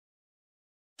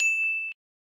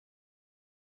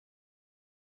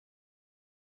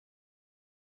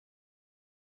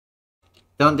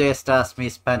Donde estas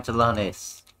mis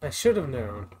pantalones? I should have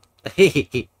known.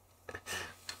 I'm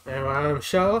And I'm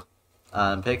Shaw.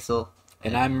 Pixel.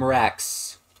 And I'm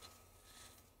Rex.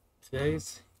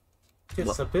 Today's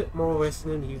just a bit more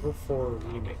Resident Evil 4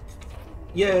 Remake.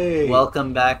 Yay!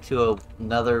 Welcome back to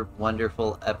another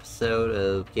wonderful episode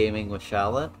of Gaming with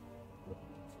Charlotte.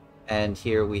 And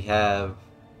here we have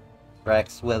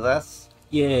Rex with us.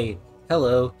 Yay!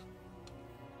 Hello.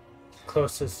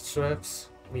 Closest Rex,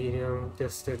 medium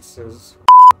distance is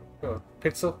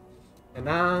Pixel. And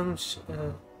I'm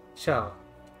Shaw.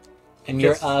 And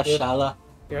you're Yes, yep. Shala.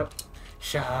 Yep.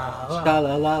 Shala.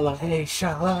 Shala la la. Hey,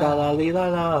 Shala. Shala li la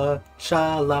la.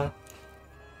 Shala.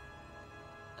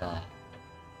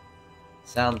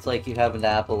 Sounds like you have an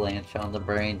avalanche on the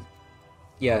brain.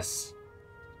 Yes.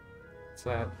 Is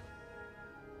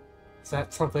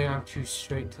that something I'm too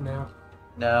straight to know?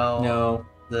 No.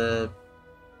 No.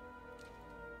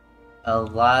 A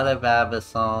lot of ABBA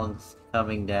songs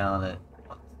coming down at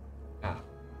once.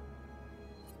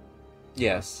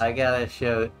 Yes. I gotta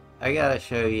show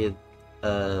you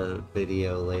a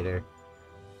video later.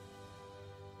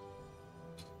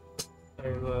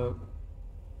 The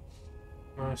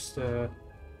most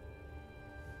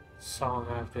song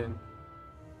I've been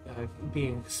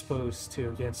being exposed to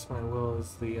against my will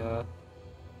is the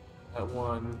that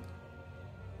one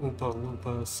Oompa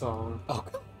Loompa song. Oh.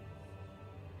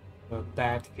 A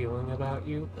Bad Feeling About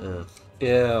You. Ugh.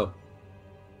 Ew.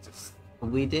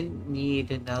 We didn't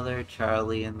need another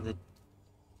Charlie and the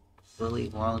Willy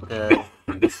Wonka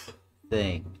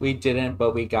thing. We didn't,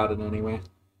 but we got it anyway.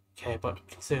 Okay, but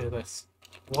consider this.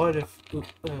 What if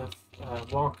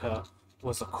Wonka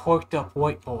was a quirked up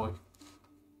white boy?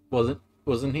 Wasn't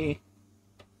he?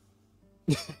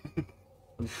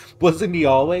 Wasn't he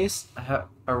always?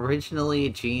 Originally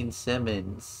Gene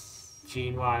Simmons.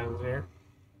 Gene Wilder.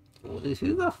 Who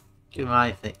the f am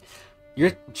I think?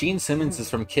 Your Gene Simmons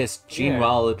is from Kiss. Gene Yeah.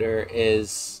 Wilder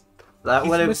is That He's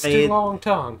would have Mr. made Long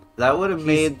Tongue. that would have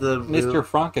made the Mr.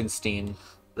 Frankenstein.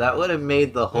 that would have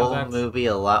made the whole that's- movie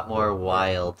a lot more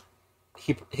wild.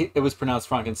 It was pronounced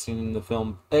Frankenstein in the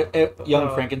film.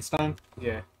 Young Frankenstein.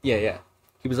 Yeah, Yeah.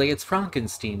 He was like, it's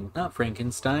Frankenstein, not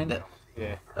Frankenstein.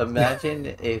 yeah. Imagine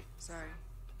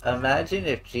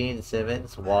if Gene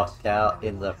Simmons walked out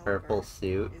in the purple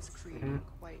suit.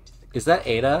 Is that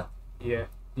Ada? Yeah.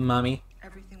 Mommy?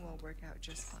 Everything will work out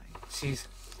just fine. She's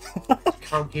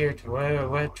come here to wear a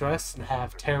red dress and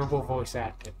have terrible voice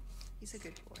acting. He's a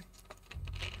good boy.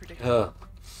 Predictable.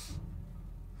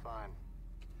 Fine.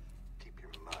 Keep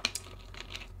your mud.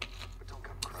 But don't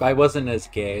come If I wasn't as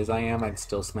gay as I am, I'd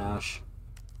still smash.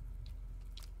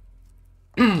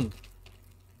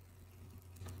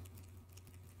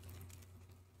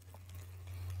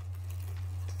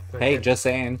 Hey, just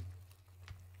saying.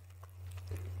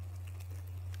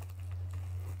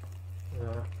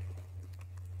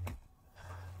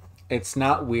 It's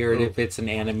not weird if it's an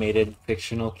animated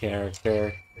fictional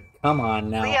character. Come on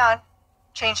now. Leon,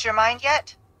 changed your mind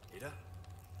yet? Ada?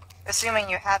 Assuming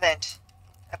you haven't,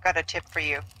 I've got a tip for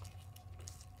you.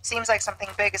 Seems like something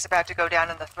big is about to go down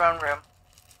in the throne room.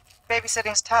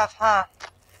 Babysitting's tough, huh?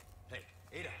 Hey,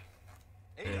 Ada.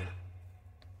 Ada.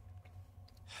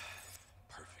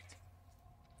 Perfect.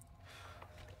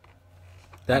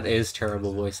 That is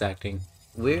terrible voice acting.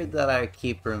 Weird that I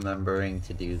keep remembering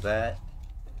to do that.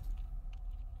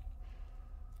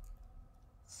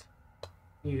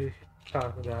 You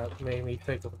talking about made me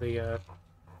think of the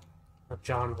of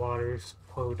John Waters'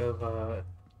 quote of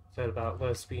said about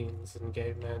lesbians and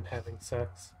gay men having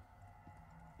sex.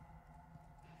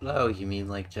 Oh, you mean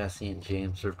like Jesse and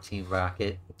James from Team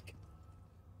Rocket?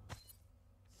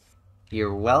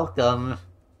 You're welcome.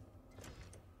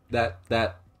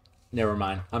 Never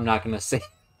mind. I'm not gonna say.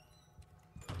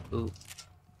 Ooh.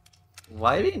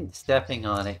 Why didn't stepping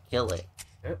on it kill it?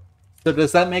 So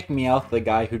does that make Meowth the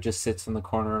guy who just sits in the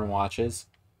corner and watches?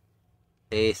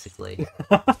 Basically.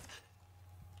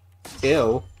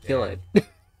 Ew. Kill it.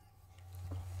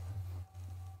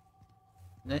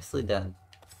 Nicely done.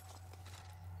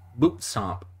 Boot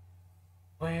stomp.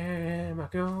 Where am I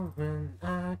going?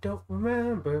 I don't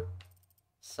remember.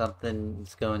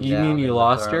 Something's going You down mean you in the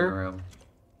lost throne her? room.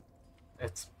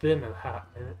 It's been a hot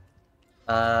minute.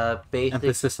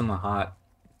 Emphasis on the hot.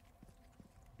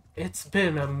 It's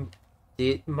been a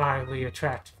Do mildly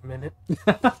attractive minute.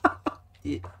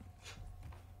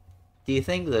 you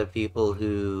think the people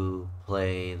who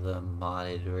play the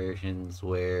modded versions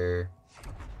wear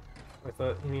With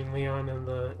the, you mean Leon and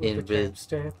the Invis- tramp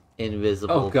stamp?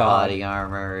 invisible Oh, God. body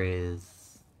armor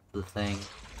is the thing?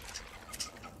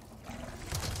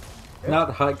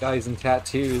 Not hot guys and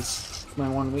tattoos. It's my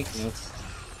one weakness.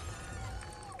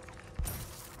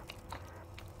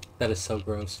 That is so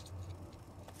gross.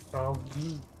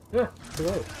 Yeah,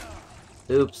 hello.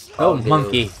 Oops. Oh, I'll do.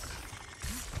 monkey.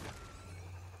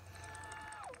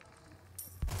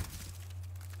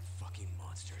 Fucking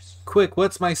monsters. Quick,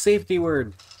 what's my safety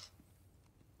word?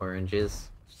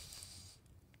 Oranges.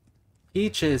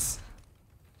 Peaches.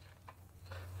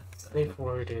 Safe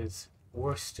word is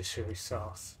Worcestershire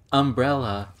sauce.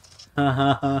 Umbrella. Ha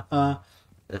ha ha ha.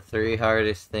 The 3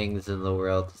 hardest things in the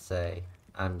world to say.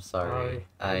 I'm sorry.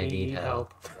 I need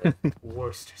help.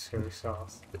 Worcestershire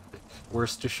sauce.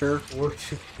 Worcestershire?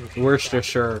 Worcestershire.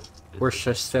 Worcestershire.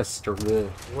 Worcestershire.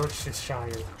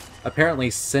 Worcestershire. Apparently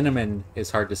cinnamon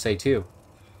is hard to say too.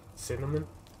 Cinnamon?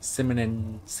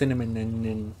 Cinnamon.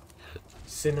 Cinnamon.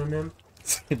 Synonym?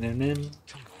 Cinnamon.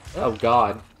 Oh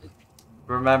god.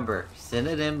 Remember,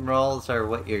 synonym rolls are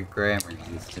what your grammar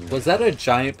used to be. Was that a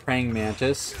giant praying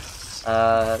mantis?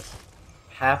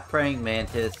 Half praying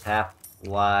mantis, half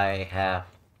fly, half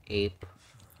ape.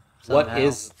 What somehow.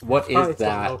 is Probably some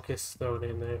that? locust thrown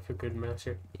in there for good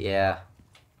measure. Yeah.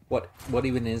 What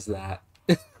even is that?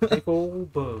 Big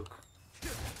old bug.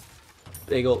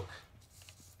 Big ol'...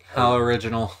 How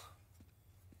original.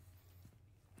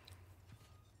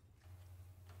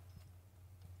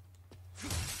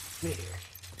 There.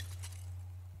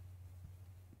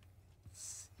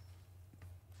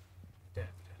 Da,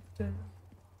 da, da.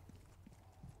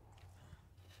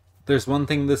 There's one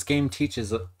thing this game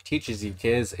teaches you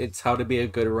kids, it's how to be a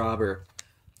good robber.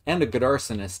 And a good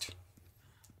arsonist.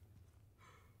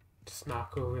 Just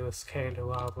knock over this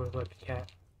candelabra like a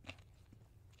cat.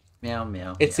 Meow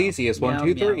meow. It's meow. easy, it's Meow, 1,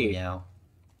 2, meow, 3. Meow.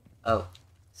 Oh.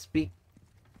 Speak.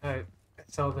 I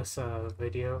saw this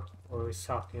video where he was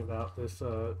talking about this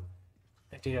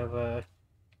idea of a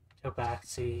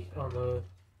tabaxi on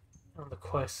the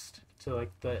quest to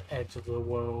like the edge of the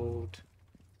world,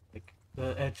 like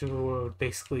the edge of the world,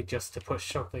 basically just to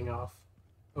push something off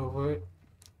over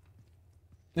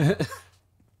it.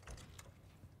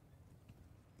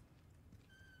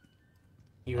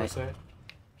 You were saying?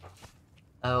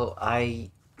 Oh,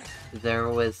 there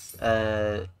was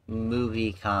a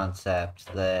movie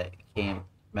concept that came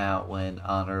out when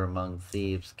Honor Among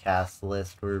Thieves cast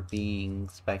lists were being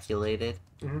speculated.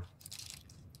 Mhm.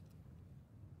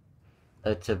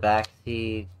 A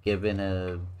tabaxi given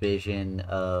a vision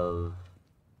of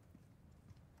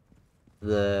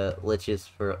the Lich's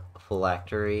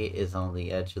phylactery is on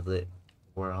the edge of the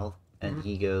world, and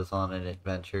he goes on an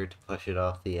adventure to push it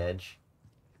off the edge.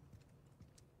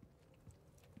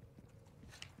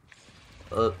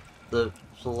 The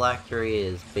phylactery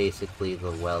is basically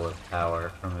the well of power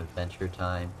from Adventure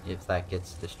Time. If that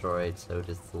gets destroyed, so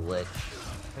does the Lich.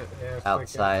 Yeah, it's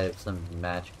Outside of some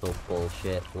magical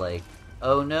bullshit like,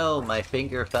 oh no, my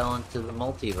finger fell into the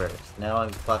multiverse. Now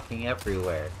I'm fucking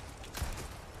everywhere.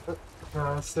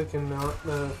 I was thinking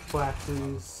the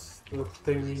flashes, the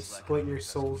thing you split your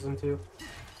souls into.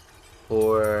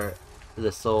 Or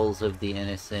the souls of the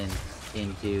innocent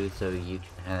into so you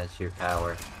can have your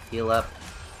power. Heal up.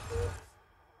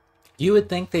 You would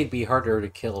think they'd be harder to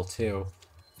kill too.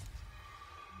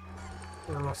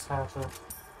 I must have a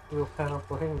real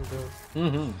powerful handgun.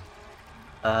 Mm-hmm.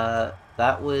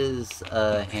 That was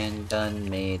a handgun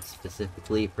made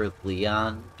specifically for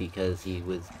Leon because he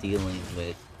was dealing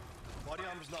with Body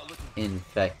armor's not looking.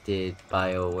 infected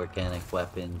bioorganic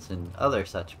weapons and other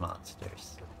such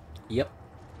monsters. Yep.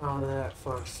 All that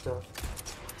fun stuff.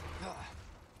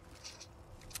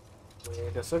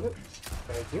 Wait a second.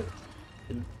 Thank you.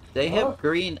 They have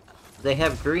green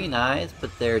eyes,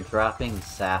 but they're dropping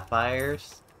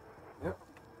sapphires. Yep.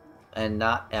 And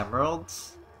not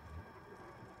emeralds.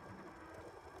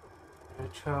 I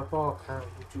chop all kinds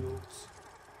of jewels.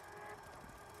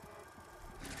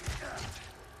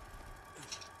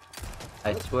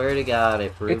 I swear to God,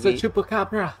 if Ruby... It's a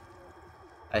chupacabra.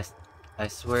 I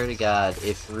swear to God,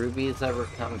 if rubies ever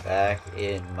come back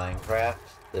in Minecraft,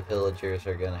 the villagers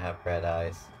are gonna have red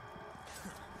eyes.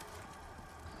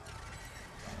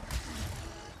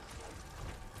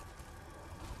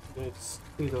 It's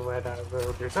the red eye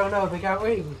villagers. Oh no, they got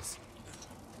wings!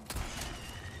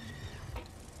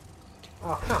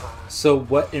 Oh, come on. So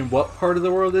in what part of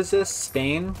the world is this?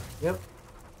 Spain? Yep.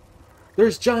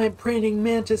 There's giant praying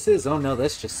mantises! Oh no,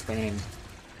 that's just Spain.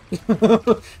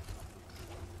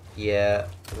 Yeah,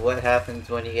 what happens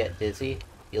when you get dizzy?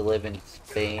 You live in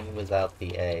Spain without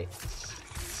the A.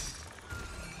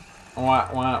 Wah,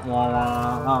 wah, wah,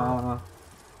 wah.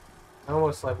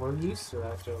 Almost like we're used to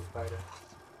that joke by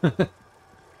now.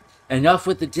 Enough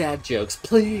with the dad jokes,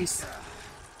 please!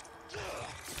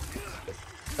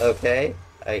 Okay,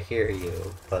 I hear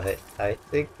you, but I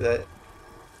think that...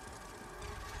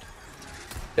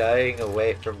 shying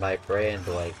away from my brand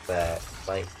like that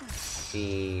might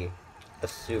be a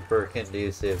super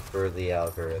conducive for the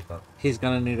algorithm. He's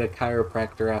gonna need a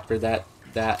chiropractor after that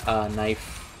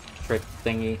knife trick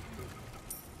thingy.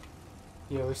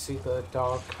 You ever see the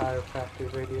dog chiropractor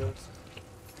videos?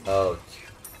 Oh,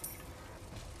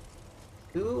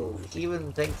 who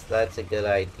even thinks that's a good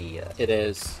idea? It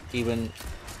is. Even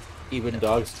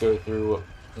dogs go through,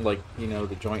 like, you know,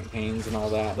 the joint pains and all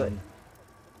that. But, And,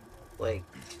 like,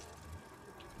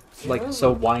 like,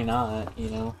 so why not, you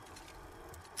know?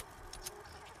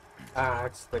 I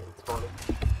just think it's funny.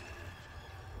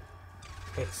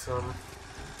 It's some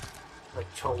like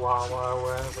Chihuahua or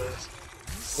whatever.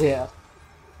 Yeah.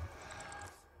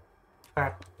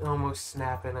 Almost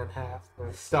snapping in half.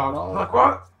 The Small. dog like,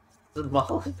 what? the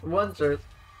smallest ones are,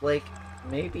 like,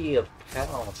 maybe a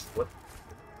pound. What?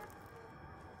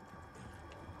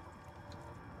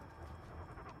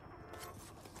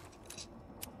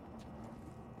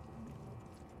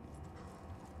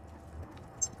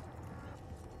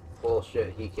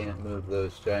 Bullshit, he can't move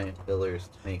those giant pillars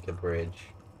to make a bridge.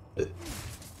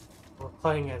 We're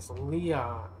playing as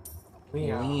Leon.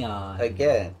 Leon.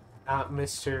 Again. Not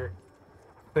Mr.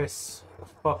 Chris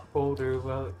Fuck Boulder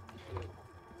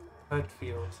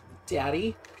Hoodfield.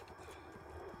 Daddy?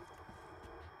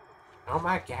 Oh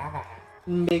my god.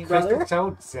 Big Chris brother? is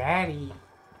so zaddy.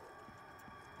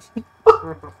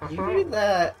 You do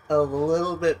that a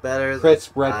little bit better Chris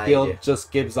than I do. Redfield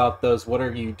just gives out those "what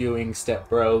are you doing, step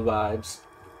bro" vibes.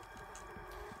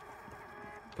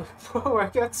 Bro, I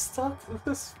got stuck with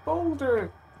this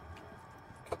folder.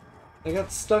 I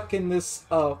got stuck in this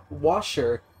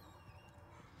washer.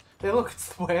 Hey, look,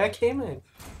 it's the way I came in.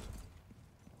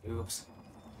 Oops.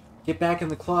 Get back in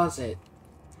the closet.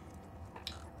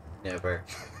 Never.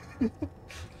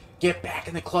 Get back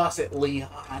in the closet,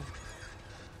 Leon.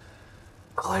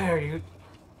 Claire,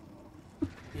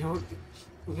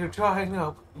 you're drying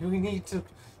up. You need to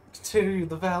continue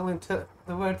the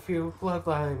Redfield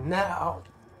bloodline now.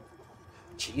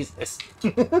 Jesus.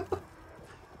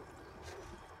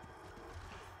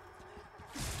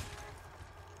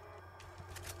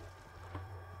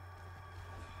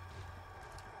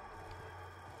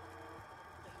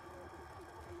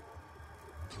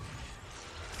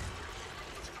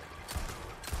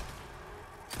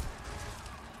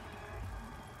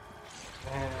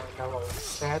 And hello,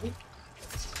 Stabby.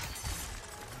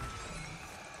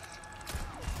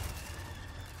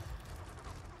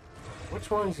 Which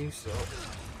one's you still?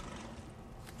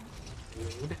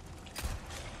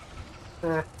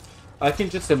 Dude. I can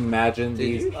just imagine Did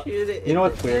these. you shoot it? You know in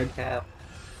what's the weird? kneecap?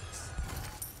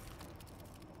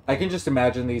 I can just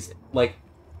imagine these like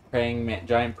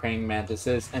giant praying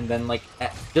mantises, and then like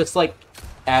just like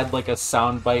add like a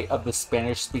soundbite of the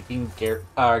Spanish-speaking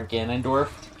Ganondorf.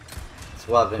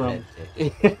 Suavemente.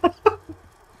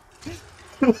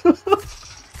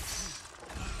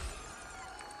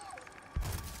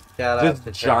 Shout out Just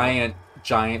to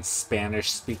giant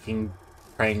Spanish-speaking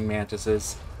praying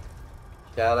mantises.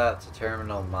 Shout out to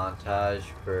Terminal Montage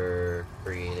for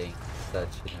creating such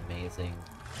an amazing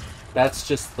That's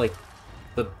just like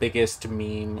the biggest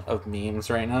meme of memes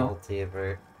right now.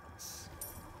 multiverse.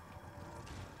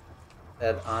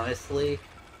 And honestly,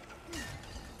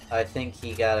 I think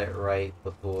he got it right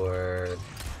before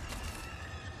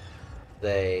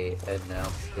they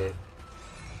announced it.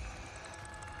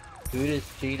 Who does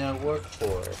Gino work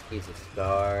for? He's a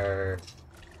star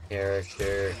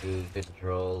character who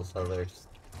controls others,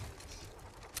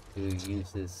 who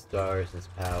uses stars as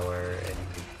power, and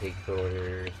who takes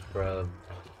orders from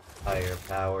higher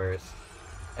powers.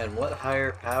 And what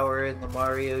higher power in the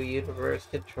Mario universe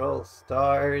controls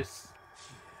stars?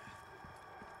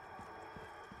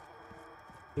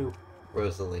 Who?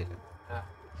 Rosalina.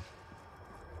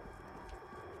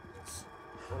 It's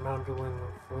an underling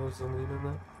of Rosalina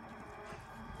now.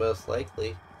 Most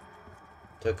likely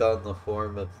took on the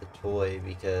form of the toy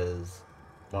because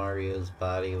Mario's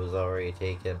body was already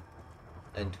taken,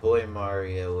 and toy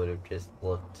Mario would have just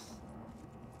looked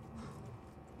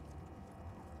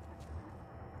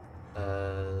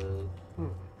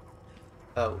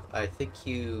oh, I think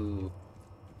you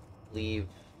leave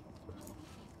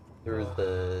through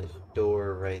the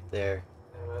door right there.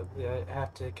 I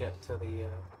have to get to the here.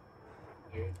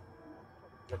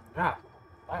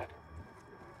 What?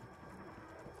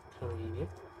 Convenient.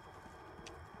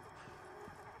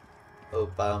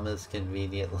 Obama's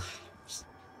convenient lives.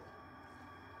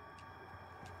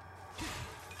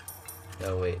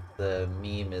 No, wait, the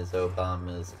meme is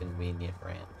Obama's convenient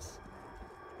ramps.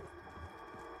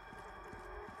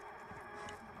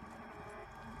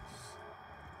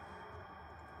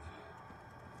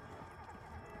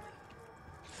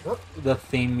 Oh, The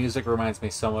theme music reminds me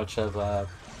so much of,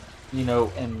 you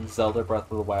know, in Zelda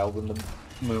Breath of the Wild when the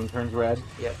moon turns red.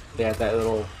 Yep. They had that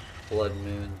little Blood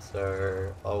moons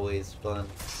are always fun.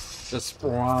 just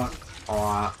wah.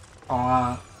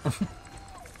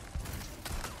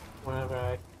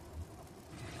 whenever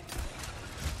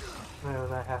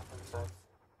that happens,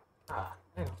 I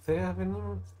don't think I've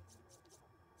been.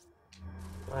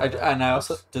 And I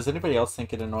also, does anybody else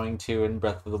think it annoying too in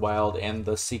Breath of the Wild and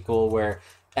the sequel where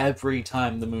every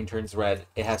time the moon turns red,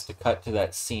 it has to cut to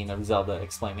that scene of Zelda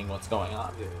explaining what's going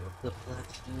on? The blood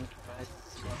moon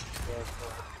rises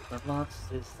from the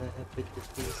monsters that have been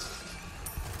defeated.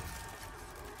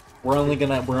 We're only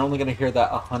gonna hear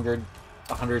that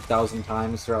 100,000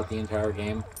 times throughout the entire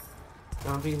game. It's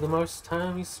gonna be the most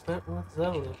time you spent with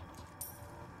Zelda.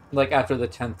 Like after the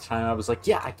 10th time, I was like,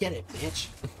 "Yeah, I get it, bitch."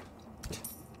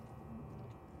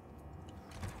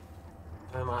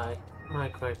 My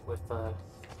gripe with the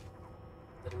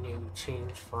new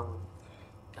change from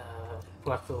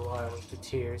Breath of the Wild to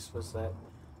Tears was that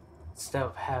instead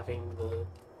of having the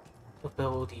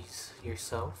abilities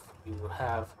yourself, you will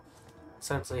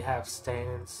essentially have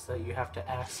stands that you have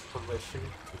to ask permission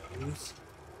to use.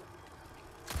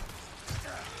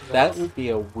 That would be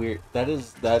a weird. That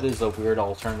is a weird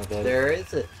alternative. There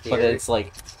is a theory. But it's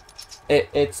like,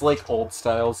 it's like old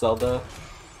style Zelda.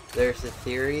 There's a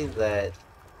theory that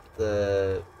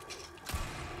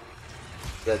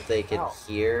they can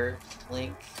hear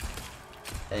Link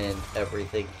and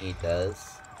everything he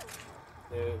does.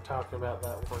 They're talking about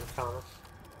that one comic.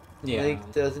 Yeah.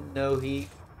 Link doesn't know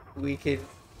we can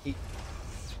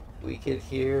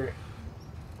hear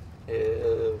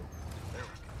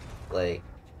like,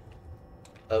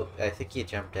 oh, I think he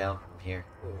jumped down from here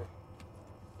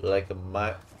like a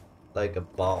boss.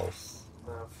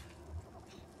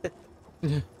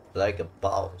 Like a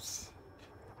boss.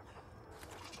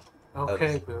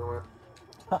 Okay, Boomer.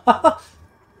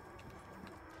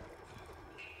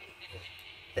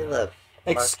 Hey, look.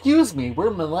 Excuse me, we're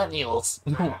millennials.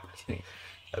 No, I'm kidding.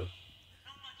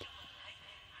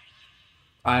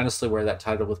 I honestly wear that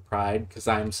title with pride because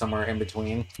I'm somewhere in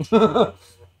between.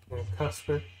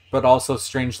 Cusper. But also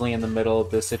strangely in the middle of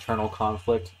this eternal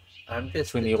conflict I'm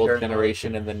just between the old eternally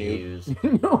generation and the new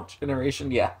confused.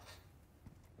 generation. Yeah.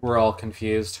 We're all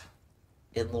confused.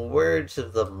 In the words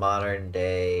of the modern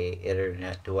day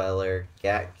internet dweller,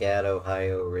 Gat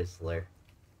Ohio Rizzler.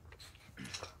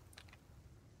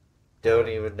 Don't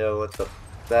even know what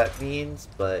that means,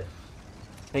 but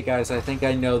Hey guys, I think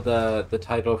I know the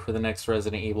title for the next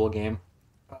Resident Evil game.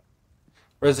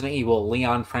 Resident Evil,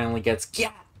 Leon finally gets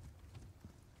Gat!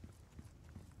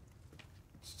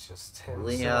 It's just him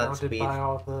Leon's surrounded beef. by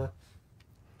all the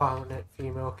prominent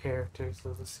female characters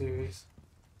of the series.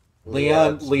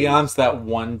 Leon's that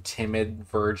one timid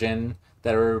virgin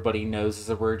that everybody knows is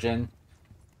a virgin.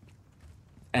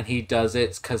 And he does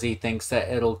it because he thinks that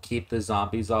it'll keep the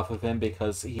zombies off of him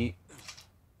because he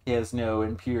has no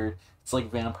impure... It's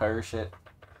like vampire shit.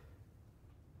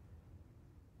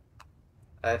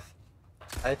 I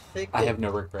think I have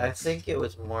no regrets. I think it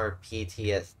was more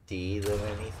PTSD than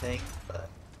anything, but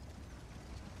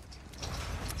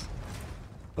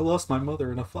I lost my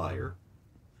mother in a fire.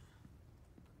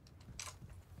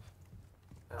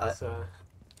 So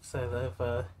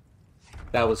that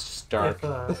That was just dark.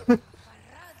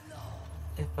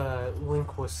 if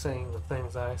Link was saying the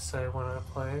things I say when I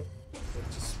play,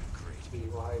 it'd just be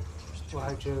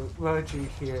why'd you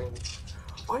here? And,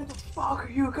 where the fuck are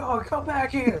you going? Come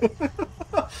back here!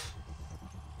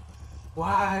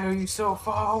 Why are you so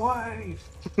far away?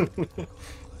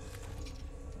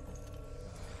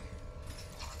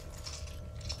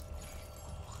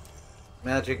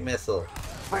 magic missile.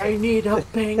 I need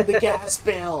help paying the gas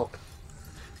bill.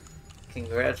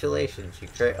 Congratulations, you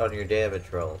crit on your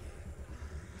damage roll.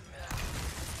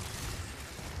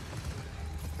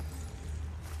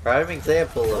 Prime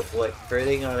example of what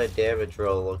critting on a damage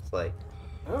roll looks like.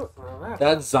 Oh, well,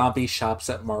 That zombie shops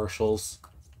at Marshall's.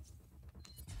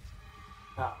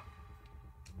 oh.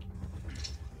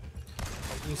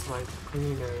 I used my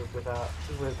green herb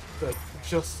with like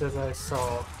just as I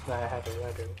saw that I had a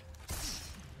red herb.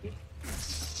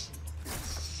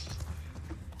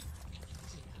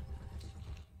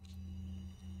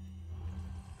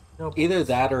 Nope. Either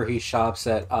that or he shops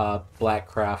at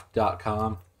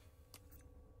blackcraft.com.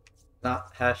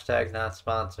 Not hashtag not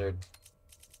sponsored.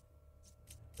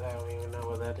 I don't even know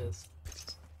what that is.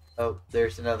 Oh,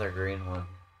 there's another green one.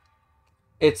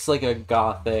 It's like a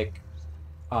gothic,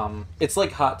 it's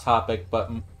like Hot Topic,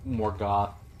 but more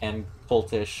goth and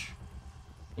cultish,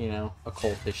 you know,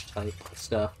 occultish type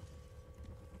stuff.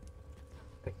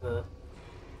 Like the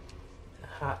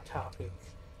Hot Topic.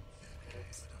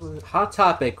 Hot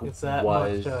Topic Is that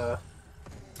was... much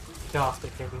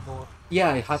topic anymore?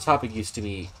 Yeah, Hot Topic used to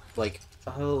be, like...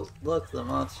 Oh, look, the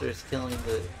monster's killing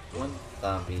the one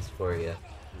zombies for you.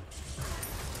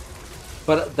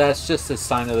 But that's just a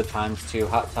sign of the times, too.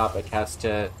 Hot Topic has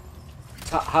to...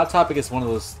 Hot Topic is one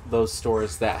of those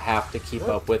stores that have to keep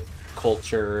up with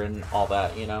culture and all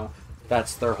that, you know?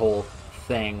 That's their whole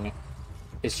thing.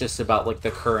 It's just about, like,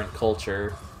 the current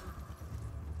culture.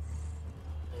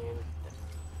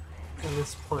 And at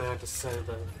this point, I just say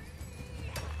that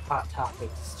Hot Topic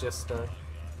is just a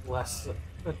less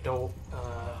adult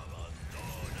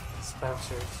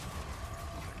Spencer's.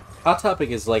 Hot Topic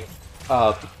is, like,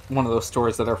 one of those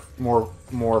stores that are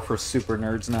more for super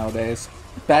nerds nowadays.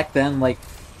 Back then, like...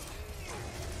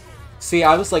 See,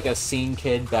 I was, like, a scene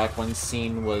kid back when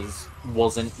scene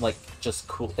wasn't, like, just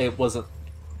cool. It wasn't...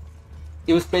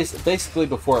 It was basically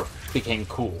before it became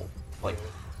cool.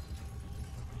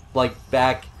 Like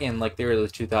back in, like, the early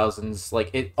 2000s, like,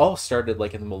 it all started,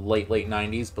 like, in the late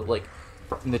 90s, but, like,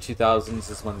 in the 2000s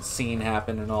is when scene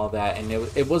happened and all that, and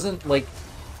it wasn't, like,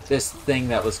 this thing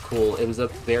that was cool. It was a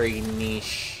very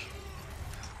niche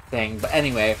thing. But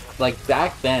anyway, like,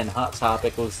 back then, Hot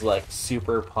Topic was, like,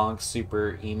 super punk,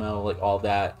 super emo, like, all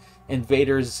that.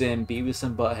 Invader Zim, Beavis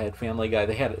and Butthead, Family Guy,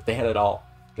 they had it all.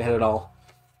 They had it all.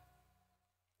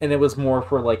 And it was more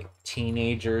for, like,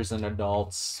 teenagers and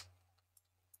adults.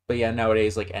 But yeah,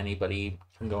 nowadays, like, anybody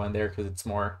can go in there because it's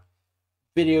more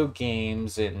video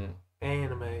games and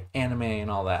Anime and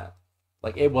all that.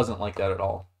 Like, it wasn't like that at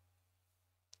all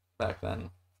back then.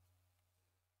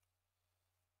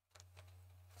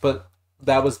 But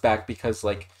that was back because,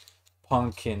 like,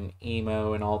 punk and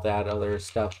emo and all that other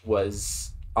stuff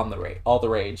was on the all the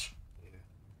rage.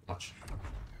 Much.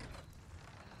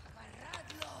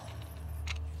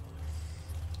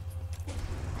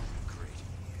 Great.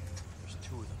 There's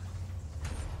two of them.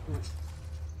 Let's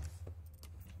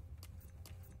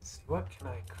see, what can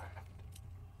I craft?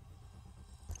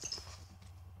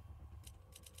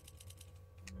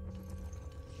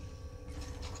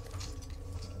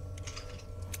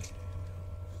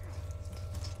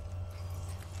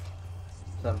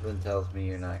 Something tells me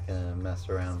you're not gonna mess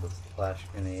around with flash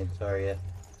grenades, are you?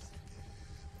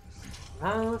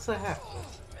 Unless I have to.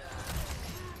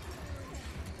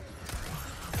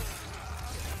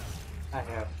 I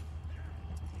have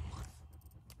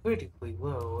critically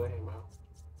low ammo.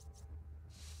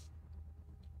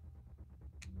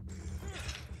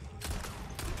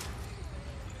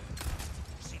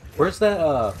 Where's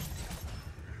that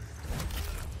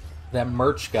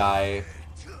merch guy,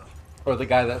 or the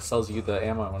guy that sells you the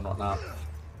ammo and whatnot?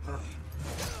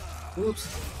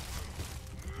 Oops.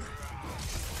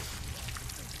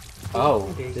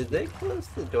 Oh, Did they close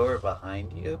the door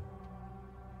behind you?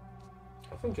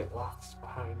 I think it locks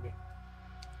behind me.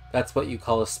 that's what you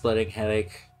call a splitting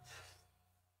headache.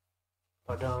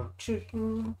 But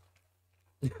chicken.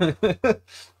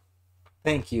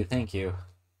 Thank you, thank you.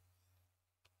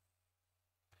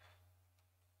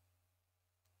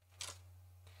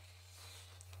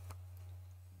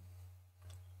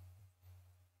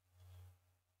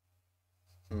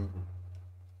 Mm-hmm.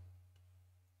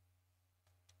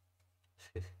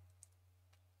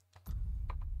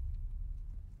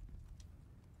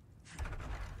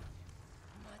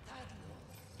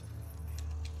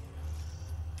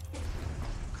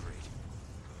 Great.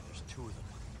 There's two of them.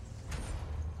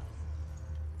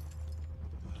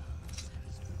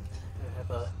 I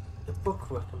have a book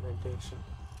recommendation.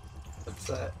 What's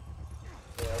that?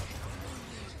 Yeah.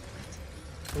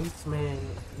 Policeman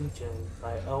Legion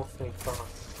by Elfie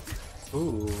Fox.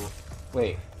 Ooh,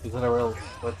 wait, is that a real?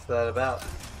 What's that about?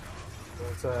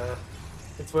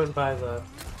 It's written by the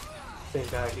same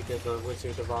guy who did the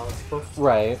Wizard of Oz book.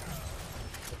 Right.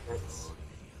 It's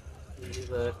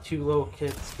the two little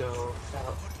kids go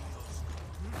out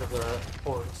to the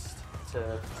forest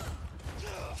to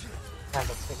have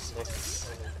a picnic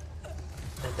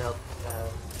and end up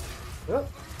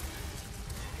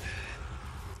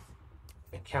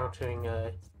encountering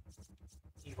a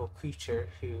evil creature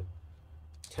who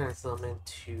turns them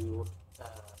into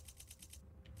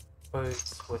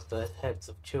birds with the heads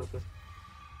of children.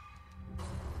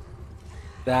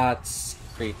 That's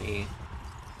creepy.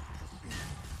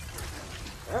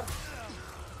 Yeah.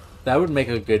 That would make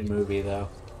a good movie, though.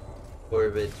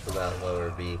 Orbits without lower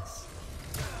beaks.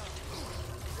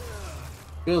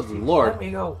 Good Let lord.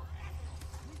 me go.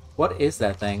 What is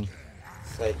that thing?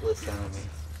 Sightless enemies.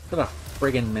 Is that a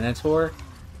friggin' minotaur?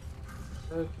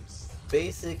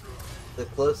 The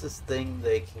closest thing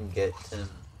they can get to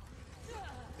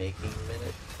making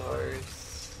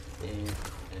minotaurs in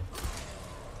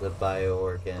the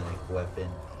bioorganic weapon,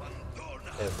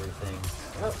 everything.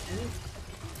 Oh,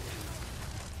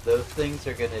 Those things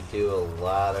are gonna do a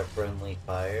lot of friendly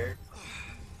fire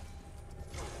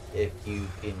if you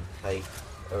can kite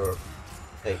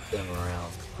them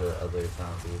around the other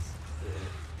zombies.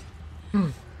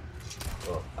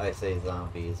 Well, I say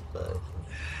zombies, but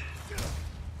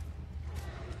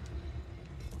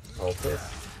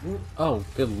cultists. Oh,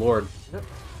 good lord. yep.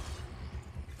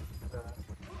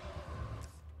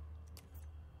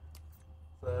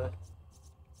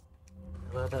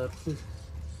 But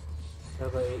so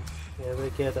they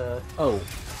get Oh,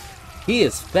 he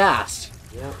is fast.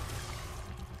 yep.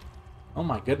 Oh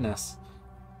my goodness.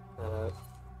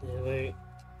 Yeah,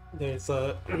 there's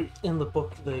in the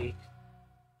book they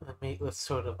make this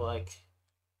sort of like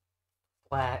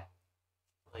flat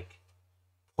like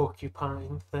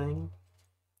porcupine thing,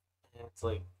 and it's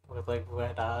like with like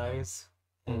red eyes,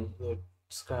 and they're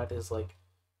described as like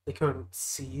they couldn't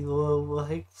see the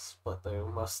legs, but there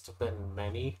must have been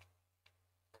many.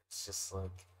 It's just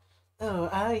like, oh,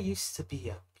 I used to be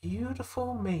a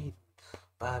beautiful maiden,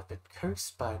 but I've been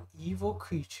cursed by an evil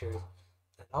creature,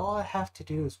 and all I have to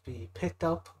do is be picked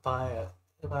up by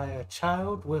a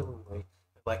child willingly.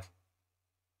 Like,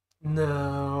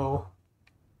 no,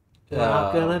 you're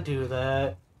not gonna do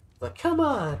that. Like, come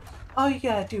on, all you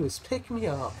gotta do is pick me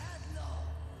up.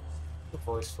 The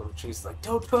voice from the tree's like,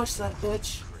 don't push that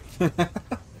bitch. There's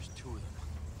two of them.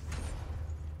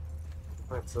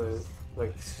 That's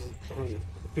like, the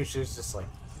creature's just like,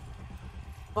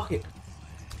 fuck it.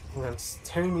 I'm gonna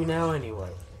turn you now anyway.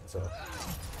 So,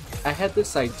 I had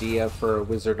this idea for a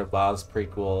Wizard of Oz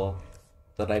prequel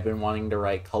that I've been wanting to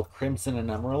write called Crimson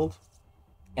and Emerald.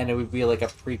 And it would be like a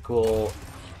prequel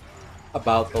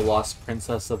about the lost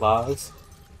princess of Oz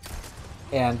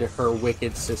and her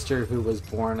wicked sister who was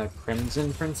born a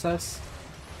Crimson princess.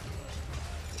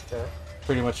 okay.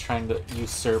 Pretty much trying to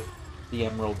usurp the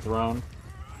Emerald Throne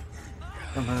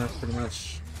from her, pretty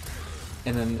much.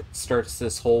 And then it starts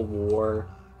this whole war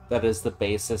that is the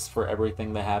basis for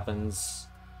everything that happens.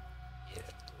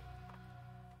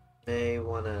 May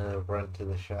wanna run to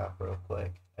the shop real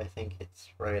quick. I think it's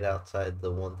right outside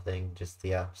the one thing, just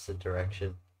the opposite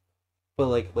direction. But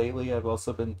like lately I've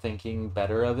also been thinking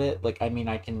better of it. Like I mean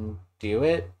I can do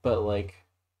it, but like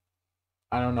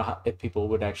I don't know if people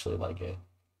would actually like it.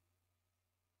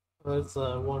 There's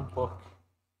one book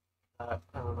that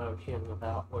I don't know hearing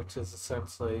about, which is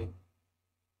essentially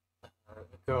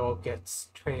a girl gets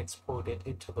transported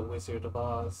into the Wizard of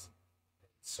Oz.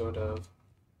 Sort of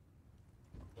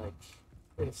like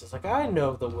it's just like, I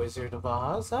know the Wizard of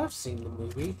Oz. I've seen the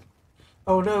movie.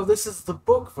 Oh no, this is the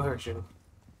book version.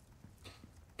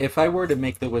 If I were to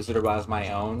make the Wizard of Oz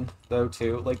my own, though,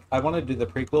 too, like I want to do the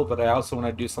prequel, but I also want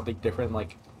to do something different.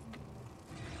 Like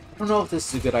I don't know if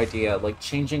this is a good idea. Like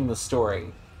changing the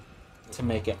story to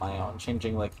make it my own,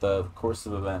 changing like the course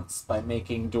of events by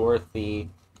making Dorothy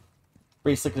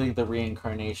basically the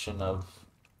reincarnation of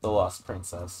the Lost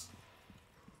Princess.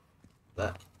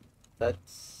 That's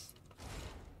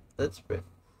pretty.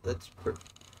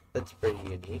 That's pretty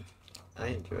unique. I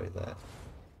enjoy that.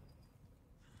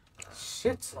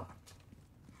 Shit's locked.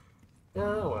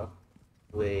 Oh well.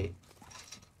 Wait.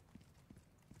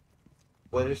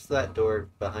 Where does that door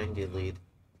behind you lead?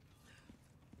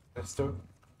 Let's do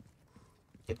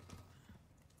it. Yep.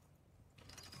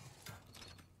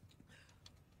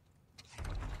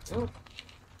 Oh.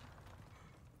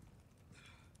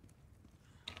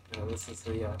 No, this is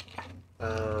the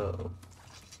Oh,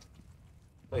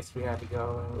 place we had to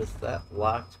go. was that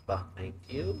locked behind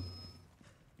you?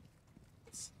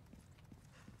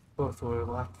 Both were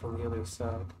locked from the other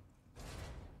side.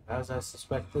 As I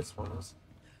suspect this one is.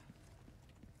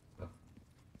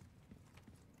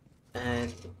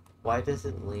 And why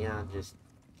doesn't Leon just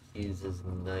use his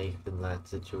knife in that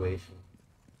situation?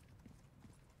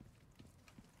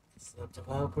 The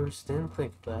developers didn't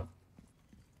think of that.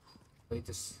 They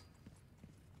just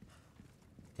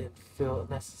didn't feel it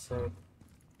necessary.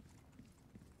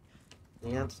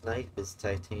 Leon's knife is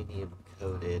titanium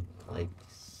coated, like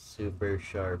super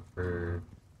sharp for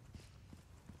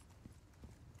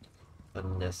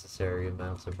unnecessary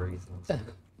amounts of reasons.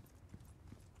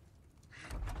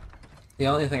 The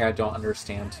only thing I don't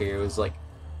understand too is like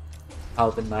how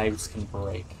the knives can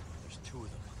break, There's two of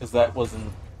them. because that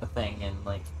wasn't a thing in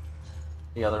like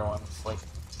the other ones, like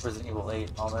Resident Evil 8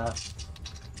 and all that.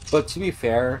 But to be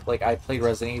fair, like I played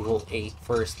Resident Evil 8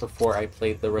 first before I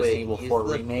played the Resident Evil 4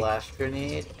 use the remake. flash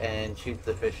grenade and shoot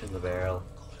the fish in the barrel.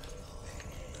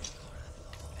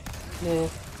 Yeah.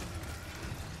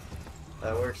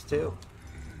 That works too.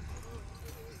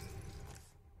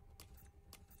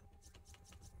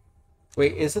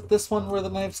 Wait, is it this one where the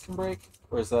knives can break?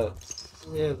 Or is that...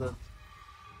 Yeah,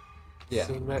 Yeah.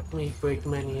 seen me break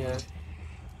many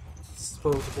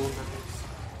disposable knives.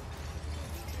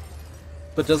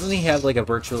 But doesn't he have like a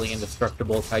virtually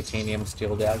indestructible titanium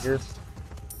steel dagger?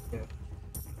 Yeah.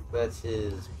 That's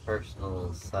his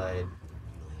personal side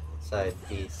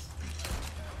piece.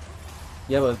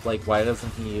 Yeah, but like, why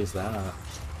doesn't he use that?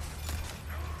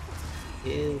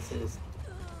 His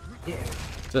Yeah.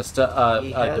 Just he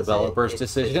a has developer's it's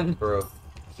decision? broke.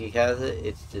 He has it.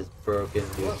 It's just broken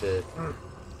due to.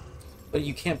 But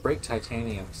you can't break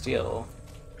titanium steel.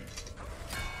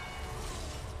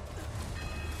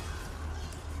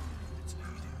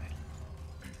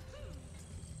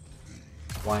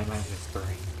 Why am I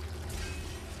whispering?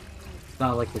 It's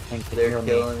not like the thing can They're hear me.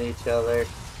 killing each other.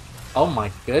 Oh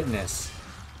my goodness.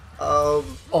 Oh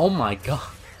my god.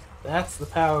 That's the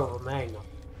power of a magnum.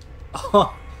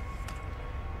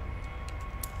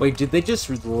 Wait, did they just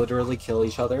literally kill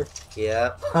each other?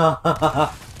 yeah.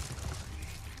 I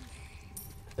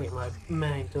think my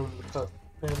magnum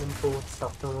bullet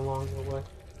stuff them along the way.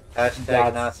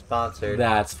 Hashtag not sponsored.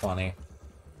 That's funny.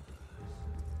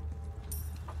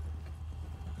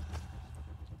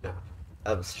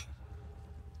 I'm sorry.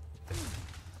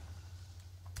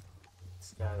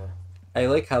 It's gotta. I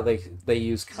like how they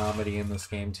use comedy in this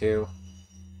game too.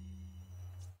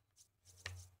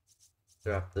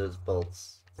 Drop those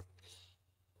bolts.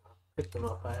 Pick them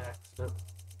up by accident.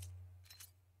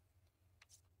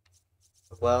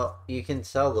 Well, you can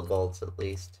sell the bolts at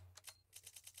least.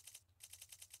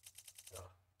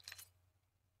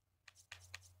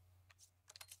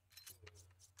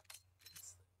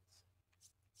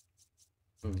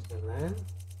 And then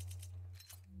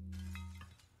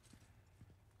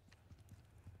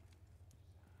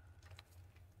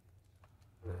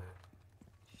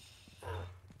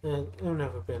I've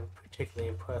never been particularly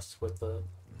impressed with the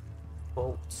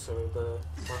bolts or the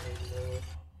line there.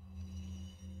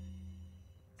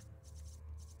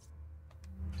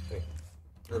 Wait,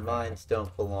 The mines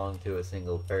don't belong to a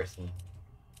single person.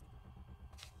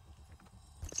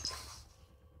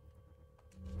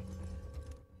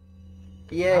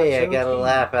 Yay, I got a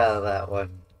laugh out of that one.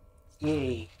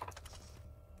 Yay.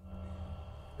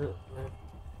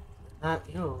 Not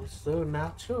yours, they're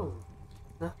nachos.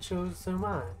 Nachos are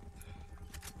mine.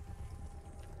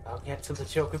 I'll get to the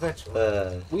joke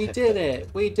eventually. We did it!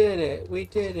 We did it! We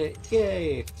did it!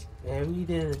 Yay! Yeah, we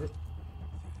did it.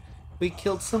 We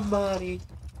killed somebody!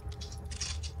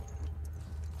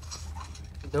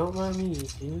 Don't mind me,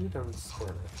 dude. I'm just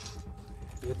gonna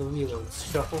do the reload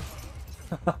shuffle.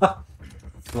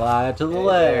 Slide to the Hey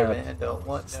left! there, man, don't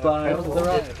want no Slide to trouble. the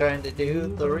right. Just trying to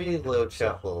do the reload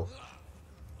shuffle.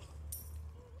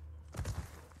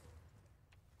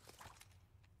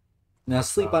 Now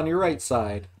sleep on your right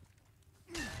side.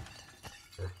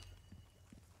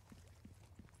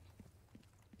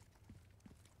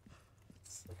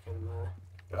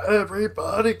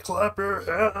 Everybody clap your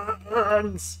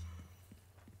hands!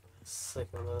 Sick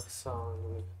of the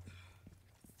song.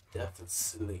 Death and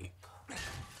sleep.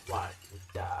 Why you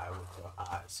die with your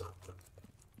eyes open?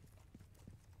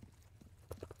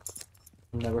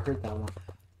 Never heard that one.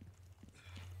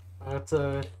 That's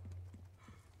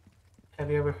have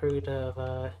you ever heard of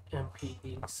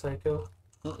MPD Psycho?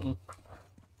 Mm-mm.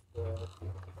 The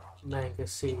manga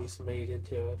series made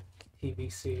into a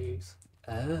TV series.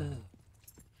 Oh.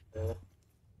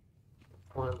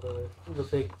 One of the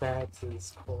big bads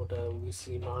is called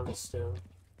Lucy Monstone.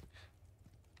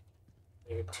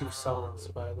 There are 2 songs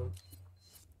by them.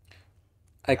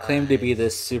 I claim to be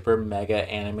this super mega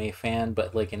anime fan,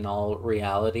 but like in all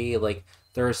reality, like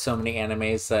there are so many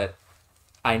animes that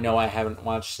I know I haven't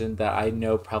watched and that I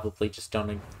know probably just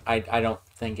don't I don't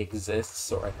think exists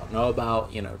or I don't know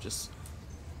about, you know, just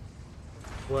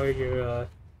What are your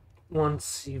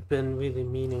ones you've been really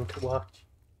meaning to watch?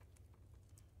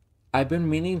 I've been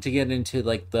meaning to get into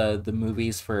like the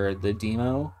movies for the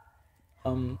Demo.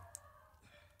 You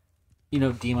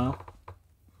know Demo?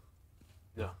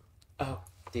 No. Oh.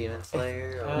 Demon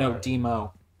Slayer? Or... No,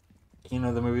 Demo. You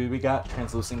know the movie we got,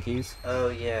 Translucent Keys? Oh,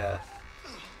 yeah.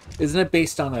 Isn't it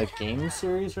based on a game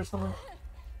series or something?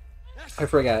 I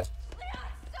forgot.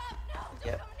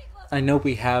 Yep. I know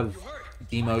we have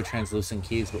Demo Translucent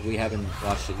Keys, but we haven't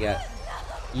watched it yet.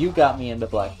 You got me into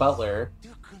Black Butler.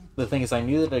 The thing is, I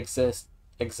knew that it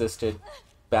existed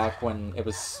back when it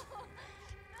was,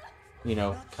 you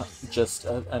know, just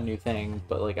a new thing,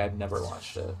 but like I've never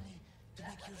watched it.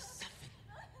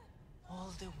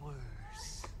 All the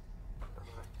words.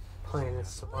 Plan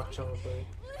is to watch all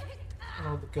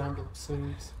the Gundam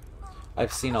series.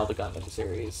 I've seen all the Gundam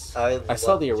series. I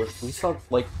saw we saw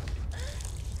like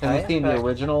Have you seen the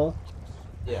original?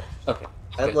 Yeah. Okay.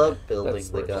 I good. love building That's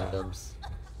the where it's at. Gundams.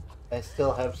 I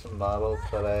still have some models,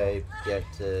 but I yet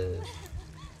to.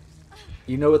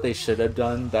 You know what they should have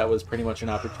done? That was pretty much an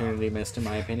opportunity missed, in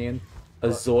my opinion. A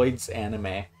What? Zoids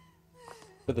anime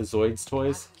for the Zoids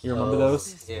toys. You remember Oh,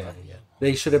 those? Yeah, yeah.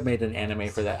 They should have made an anime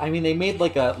for that. I mean, they made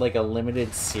like a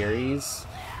limited series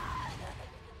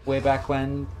way back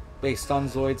when based on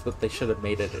Zoids, but they should have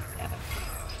made it an anime.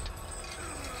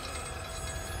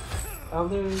 Are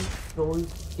there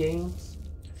noise games?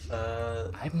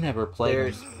 I've never played.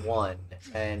 There's one,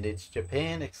 and it's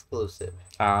Japan exclusive.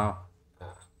 Oh.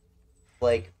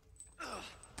 Like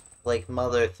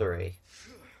Mother 3.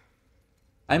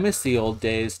 I miss the old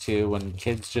days too when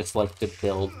kids just like to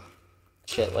build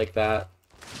shit like that.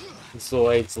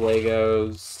 Zoids,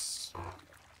 Legos,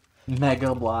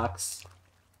 Mega Blocks.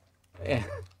 Yeah.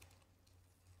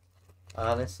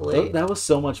 Honestly, That was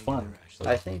so much fun.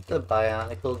 I think the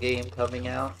Bionicle game coming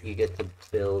out, you get to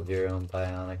build your own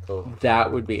Bionicle.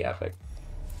 That would be epic.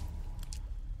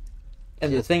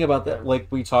 And the thing about that, like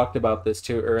we talked about this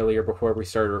too earlier before we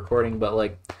started recording, but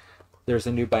like there's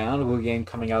a new Bionicle game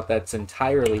coming out that's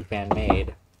entirely fan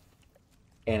made.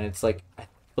 And it's like, I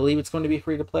believe it's going to be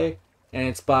free to play. And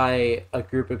it's by a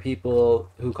group of people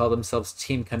who call themselves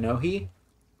Team Kanohi,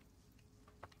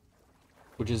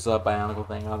 which is a Bionicle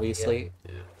thing, obviously.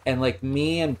 Yeah. And like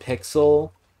me and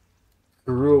Pixel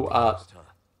grew up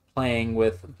playing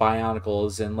with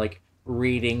Bionicles and like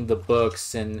reading the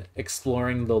books and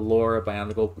exploring the lore of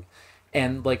Bionicle.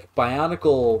 And like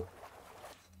Bionicle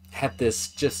had this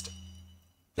just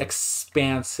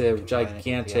expansive,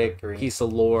 gigantic piece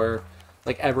of lore.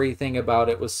 Like everything about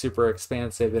it was super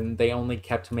expansive, and they only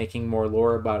kept making more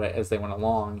lore about it as they went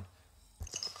along.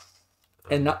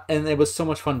 And it was so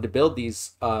much fun to build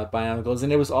these Bionicles,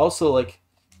 and it was also like,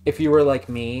 if you were like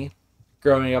me,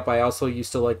 growing up, I also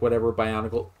used to like whatever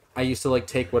Bionicle. I used to like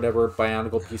take whatever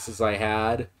Bionicle pieces I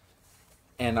had,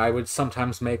 and I would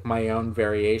sometimes make my own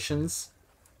variations.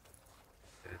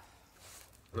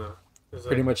 No.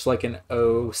 Pretty much like an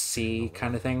OC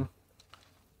kind of thing.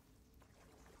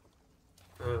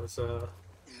 There was a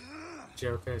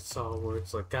joke I saw where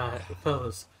it's like, God,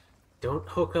 fellas, don't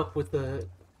hook up with a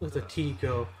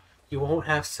T-girl. You won't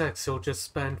have sex, he'll just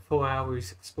spend 4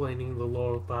 hours explaining the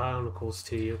lore of Bionicles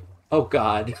to you. Oh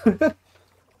God.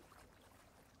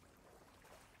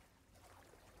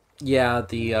 Yeah,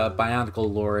 the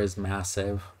Bionicle lore is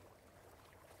massive.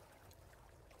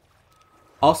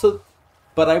 Also,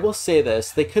 but I will say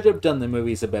this, they could have done the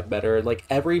movies a bit better. Like,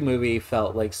 every movie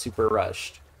felt like super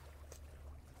rushed.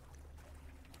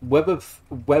 Web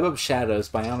of Shadows,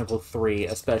 Bionicle 3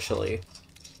 especially,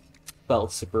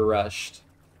 felt super rushed.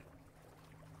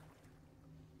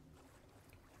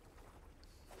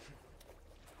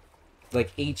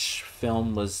 Like, each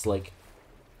film was like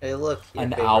Hey, look, your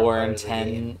an favorite hour part and of the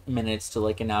 10 game. minutes to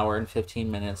like an hour and 15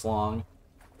 minutes long.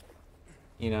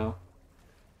 You know?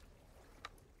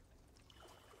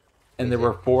 And there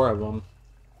were 4 of them.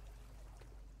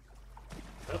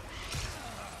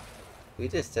 We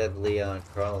just had Leon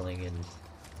crawling, and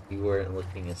you weren't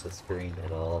looking at the screen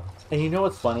at all. And you know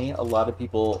what's funny? A lot of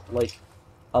people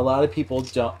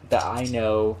don't, that I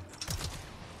know,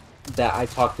 that I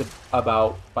talked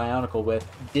about Bionicle with,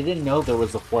 didn't know there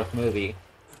was a 4th movie.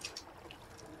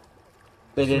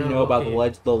 They didn't know about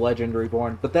the Legend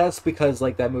Reborn, but that's because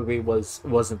like that movie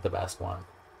wasn't the best one.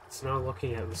 It's not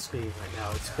looking at the screen right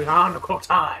now. It's Bionicle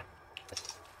time!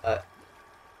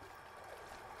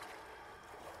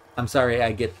 I'm sorry,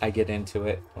 I get into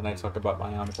it when I talk about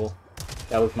Bionicle.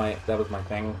 That was my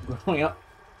thing growing up.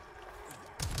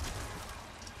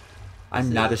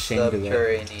 I'm not ashamed of it.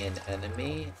 Subterranean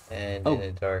enemy and in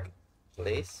a dark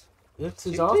place. This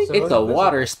is You also... think It's a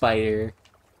water spider.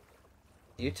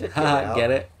 You took it Haha, out.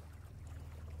 get it?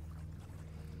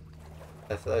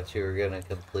 I thought you were gonna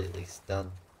completely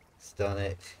stun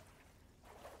it.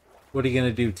 What are you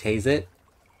gonna do? Tase it?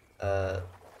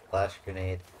 Flash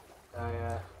grenade.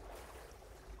 I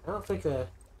don't think a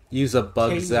Use a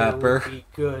bug taser zapper. would be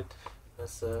good.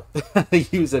 That's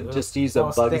Use a bug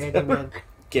zapper.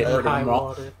 Get rid of them all.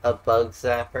 water. A bug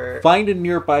zapper. Find a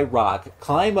nearby rock,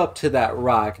 climb up to that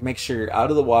rock, make sure you're out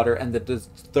of the water, and then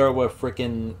just throw a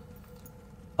freaking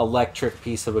electric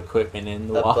piece of equipment in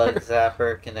the A water. bug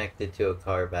zapper connected to a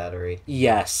car battery.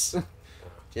 Yes.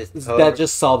 Just That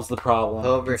just solves the problem.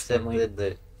 Homer instantly.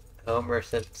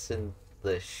 Simpson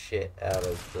the shit out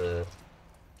of the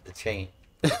chain.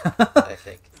 I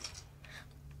think.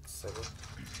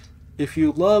 If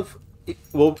you love...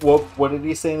 Well, what did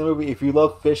he say in the movie? If you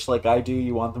love fish like I do,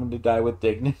 you want them to die with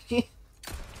dignity?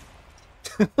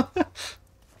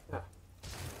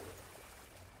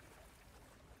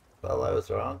 Well, I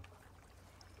was wrong.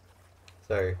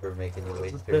 Sorry for making you It was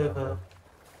waste a your bit of time.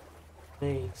 a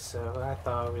maze, so I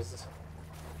thought it was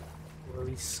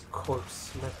release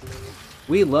corpse mechanism.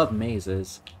 We love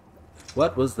mazes.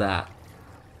 What was that?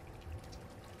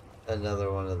 Another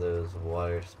one of those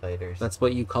water spiders. That's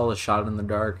what you call a shot in the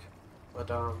dark. But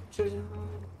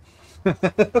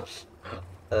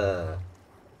Uh,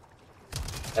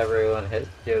 everyone has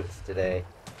jokes today.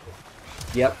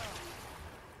 Yep.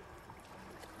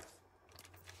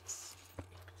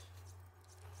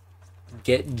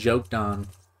 Get joked on.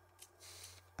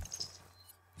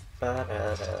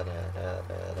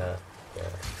 Ba-da-da-da-da-da-da.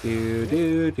 Do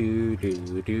do do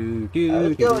do do do. I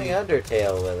was do. going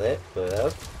Undertale with it, but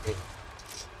okay.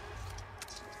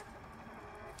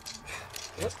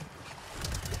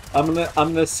 I'm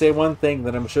gonna say one thing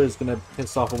that I'm sure is gonna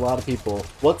piss off a lot of people.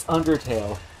 What's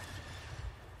Undertale?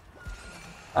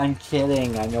 I'm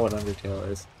kidding. I know what Undertale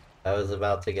is. I was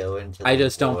about to go into. I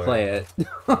just don't lore. play it.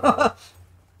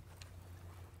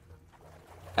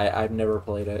 I've never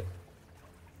played it.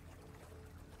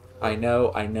 I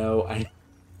know.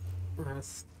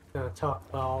 Let's talk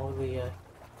about all the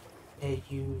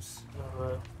AUs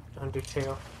of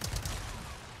Undertale.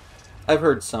 I've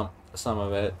heard some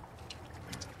of it.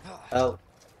 Oh,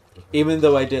 Even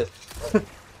though I did,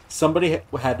 somebody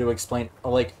had to explain.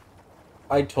 Like,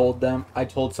 I told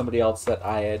somebody else that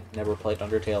I had never played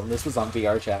Undertale, and this was on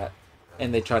VR chat,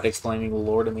 and they tried explaining the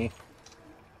lore to me.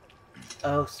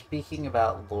 oh. Speaking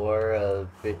about lore of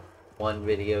one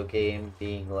video game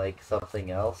being like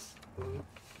something else,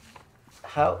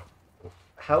 how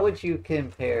would you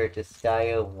compare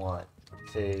Disgaea 1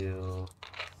 to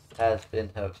Has Been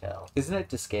Hotel? Isn't it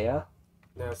Disgaea?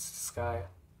 No, it's Sky.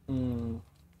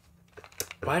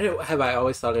 Why have I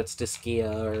always thought it's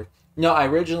Disgaea? Or no, I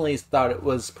originally thought it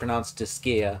was pronounced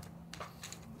Disgaea.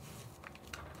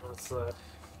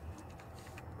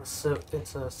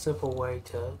 It's a simple way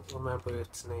to remember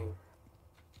its name.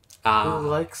 Ah, Who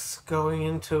likes going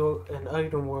into an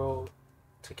item world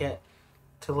to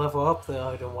level up the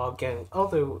item while getting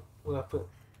other weapon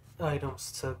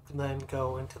items to then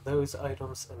go into those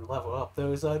items and level up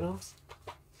those items?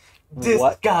 This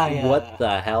what guy. What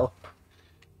the hell?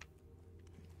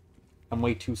 I'm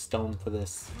way too stoned for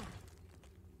this.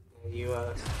 You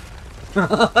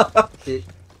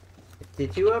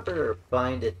Did you ever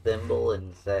find a thimble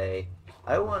and say,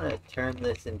 I want to turn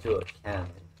this into a cannon?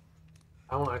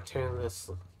 I want to turn this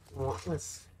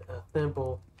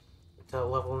thimble into a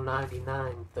level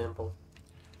 99 thimble.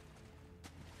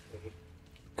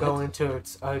 Go into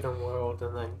its item world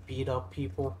and then beat up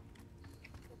people.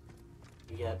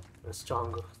 You get a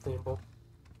stronger thimble.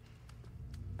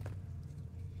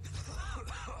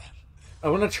 I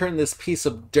want to turn this piece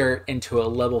of dirt into a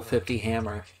level 50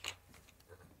 hammer.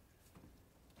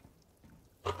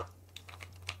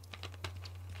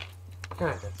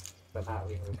 Kind of, but not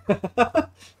really.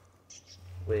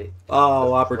 Wait.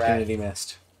 Oh, opportunity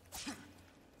missed.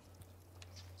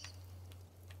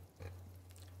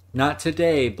 Not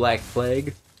today, Black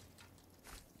Plague.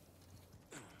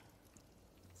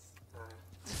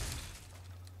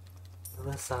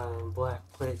 Unless I'm Black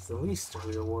Plague's the least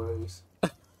of your worries.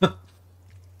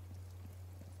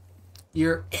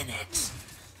 You're in it.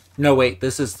 No, wait,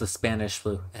 this is the Spanish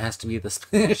flu. It has to be the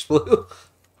Spanish flu.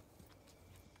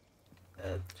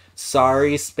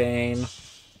 Sorry, Spain.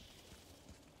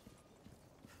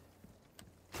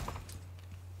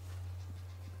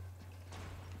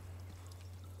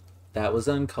 That was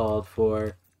uncalled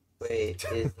for. Wait,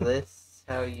 is this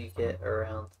how you get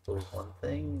around the one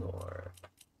thing, or?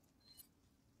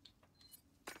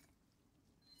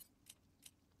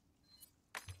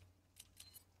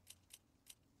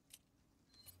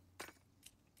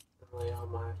 Lay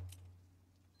on my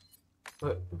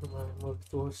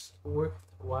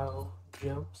worthwhile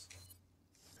jumps.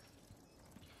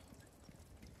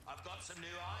 I've got some new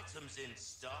items in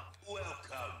stock.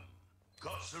 Welcome.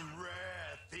 Got some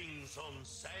rare things on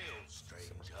sale,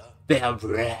 stranger. They're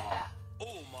rare.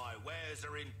 All my wares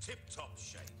are in tip-top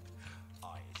shape.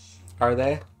 I assume Are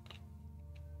they?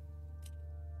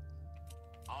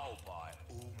 I'll buy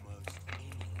almost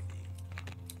anything.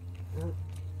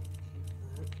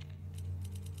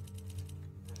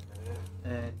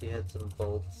 And you had some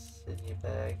bolts in your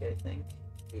bag, I think.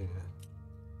 Yeah.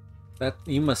 That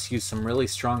you must use some really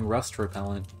strong rust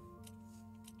repellent.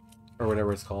 Or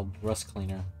whatever it's called. Rust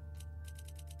cleaner.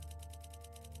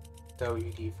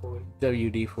 WD-40.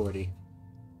 WD-40.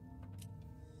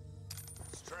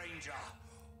 Stranger.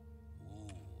 Ooh,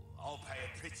 I'll pay a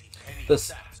pretty penny. This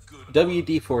That's good.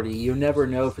 WD-40, you never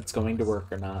know if it's going to work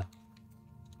or not.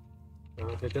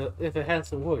 If it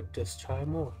hasn't worked, just try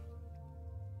more.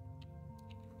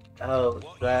 Oh,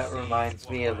 that reminds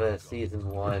me of a season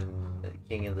 1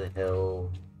 King of the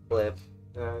Hill clip.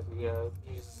 Yeah,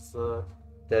 uses the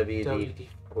WD-40.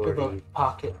 the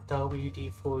pocket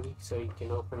WD-40 so you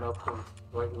can open up a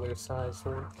regular size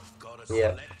room. I've got a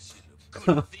Yep. selection of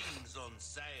good things on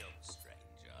sale, stranger.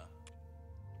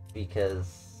 Because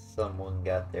someone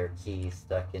got their key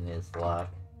stuck in his lock.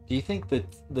 Do you think that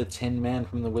the Tin Man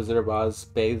from the Wizard of Oz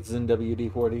bathes in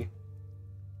WD-40?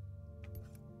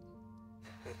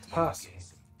 It's You possible. get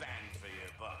some bang for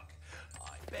your buck.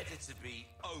 I bet it to be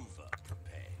over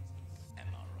prepared. Am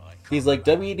I right? He's like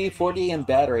WD-40 and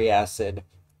battery acid.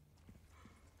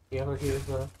 You ever hear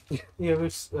hear the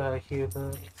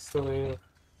story of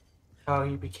how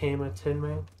he became a Tin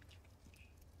Man?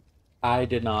 I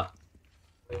did not.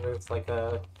 It's like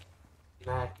a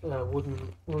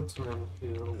woodsman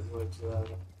who was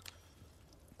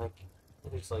like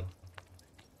who's like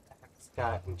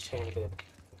got enchanted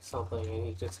or something, and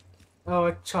he just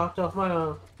I chopped off my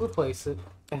arm, replace it.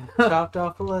 Chopped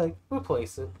off a leg,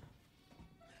 replace it.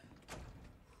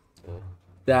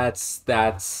 That's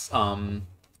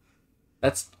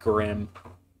grim.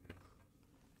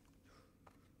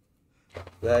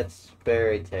 That's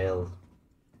fairy tales.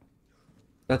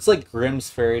 That's like Grimm's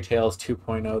Fairy Tales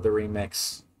 2.0, the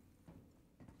remix.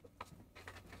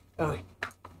 Oh,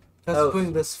 let's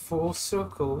bring this full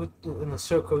circle in the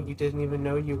circle you didn't even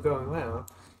know you were going around.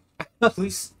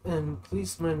 Policeman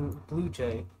Blue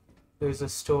Jay. There's a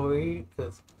story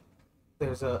because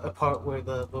there's a part where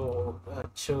the little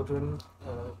children,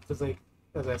 because they,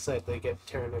 as I said, they get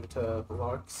turned into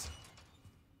larks.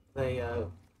 They're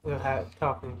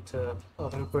talking to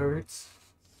other birds,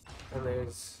 and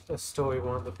there's a story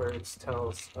one of the birds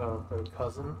tells her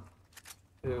cousin,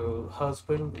 whose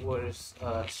husband was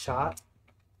shot,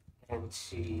 and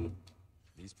she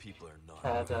These people are not.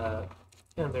 had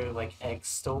and their like eggs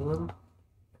stolen.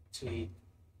 She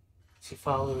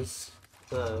follows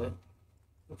the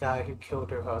guy who killed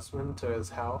her husband to his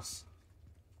house.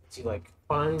 She like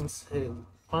finds him.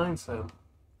 It's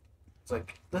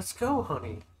like, let's go,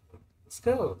 honey, let's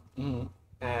go. Mm.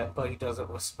 But he doesn't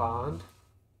respond.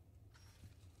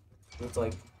 It's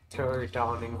like terror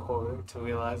dawning horror to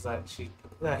realize that he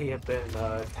had been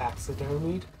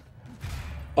taxidermied.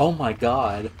 Oh my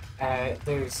god.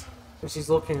 She's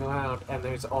looking around, and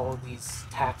there's all these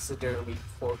taxidermy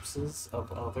corpses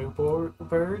of other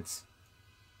birds.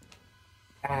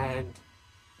 And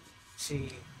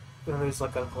there's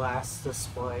like a glass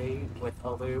display with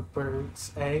other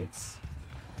birds' eggs.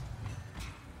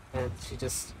 And she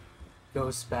just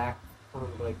goes back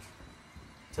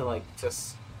to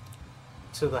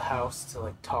the house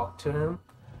to talk to him,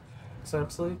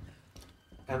 essentially.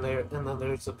 And then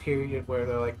there's a period where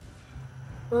they're like,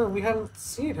 oh, we haven't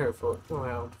seen her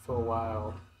around for a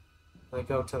while. They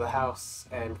go to the house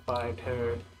and find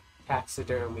her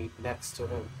taxidermy next to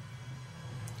him.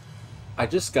 I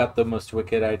just got the most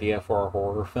wicked idea for a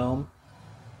horror film.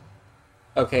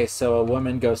 Okay, so a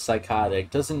woman goes psychotic,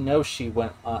 doesn't know she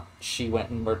went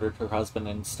and murdered her husband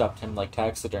and stuffed him like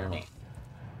taxidermy.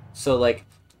 So like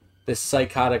this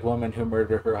psychotic woman who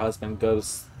murdered her husband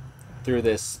goes through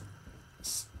this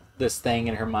thing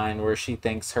in her mind where she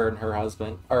thinks her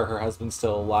husband's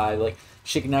still alive. Like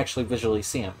she can actually visually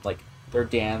see him. Like they're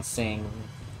dancing,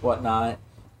 whatnot.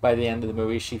 By the end of the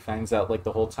movie, she finds out like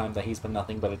the whole time that he's been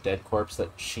nothing but a dead corpse that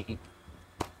she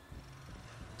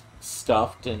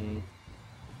stuffed and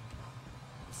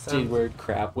did weird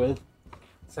crap with.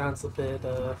 Sounds a bit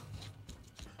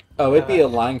Oh, it'd be a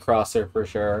line crosser for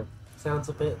sure. sounds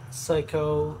a bit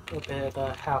Psycho, a bit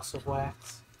House of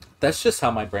Wax. That's just how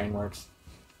my brain works.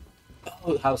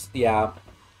 Oh, yeah.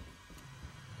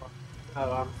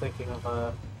 Oh, I'm thinking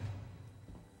of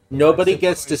Nobody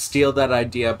gets to steal that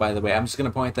idea, by the way. I'm just going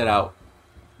to point that out.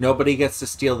 Nobody gets to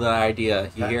steal that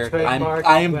idea. You hear? I'm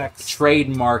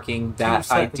trademarking that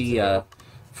idea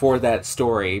for that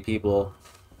story, people.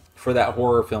 For that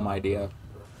horror film idea.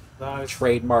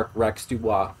 Trademark Rex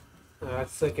Dubois. I was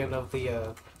thinking of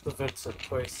the Vincent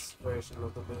Price version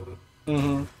of the movie.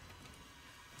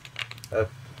 Mm-hmm.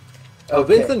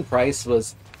 Okay. Vincent Price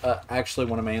was actually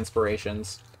one of my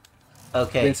inspirations.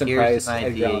 Okay, Vincent here's Price, an Edgar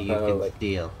idea Allan you Poe, can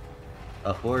steal.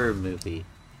 A horror movie.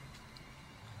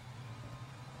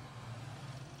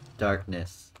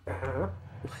 Darkness. Uh-huh.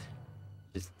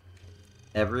 Just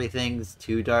everything's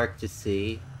too dark to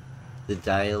see. The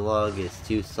dialogue is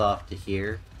too soft to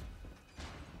hear.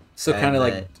 So And kind of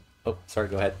like... then- Oh, sorry,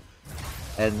 go ahead.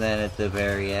 And then at the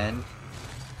very end,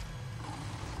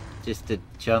 just a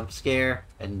jump scare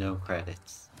and no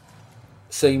credits.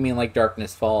 So you mean like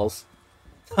Darkness Falls?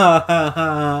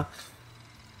 I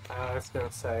was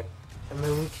gonna say. and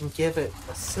then we can give it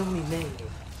a silly name.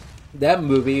 That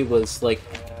movie was like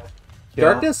Yeah.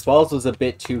 Darkness Falls was a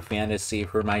bit too fantasy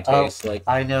for my taste. Like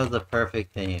I know the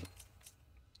perfect name.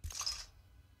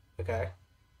 Okay.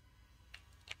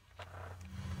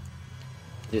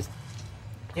 Just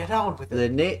Get on with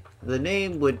it. the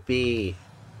name would be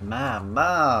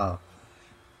Mama.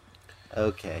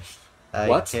 Okay.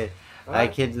 What? I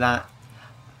cannot.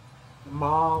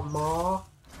 Ma.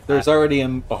 there's already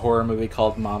a horror movie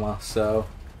called Mama, so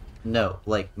No,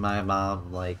 like my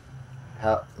mom, like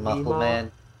how Muffle Mima?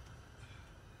 Man.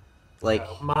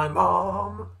 Like My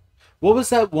mom. what was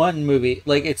that one movie?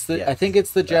 Like it's the I Yes. think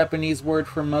it's the Japanese word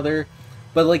for mother.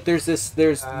 But like there's this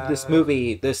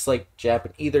movie, this like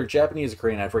either Japanese or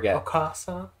Korean, I forget.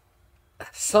 Okasa.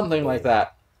 Something like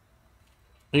that.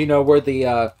 You know, where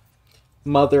the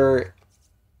mother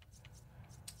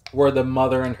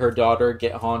and her daughter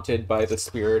get haunted by the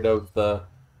spirit of the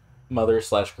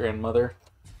mother/grandmother.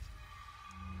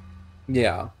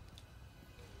 Yeah.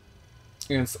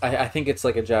 I think it's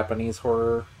like a Japanese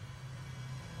horror.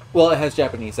 Well, it has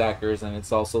Japanese actors, and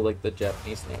it's also like the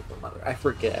Japanese name for mother. I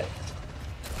forget.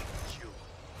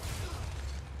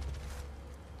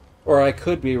 Or I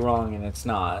could be wrong, and it's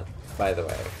not, by the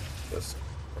way. Just...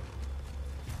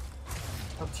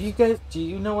 Do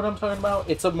you know what I'm talking about?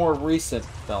 It's a more recent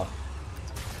film.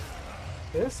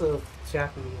 There's a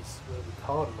Japanese movie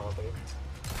called Mother.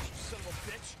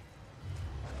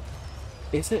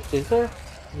 Is there?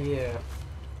 Yeah.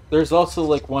 There's also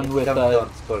like one with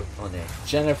Scorpione.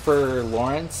 Jennifer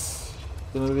Lawrence,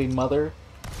 the movie Mother.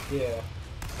 Yeah.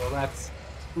 Well, that's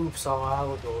Oops All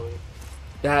Allegory.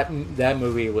 That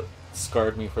movie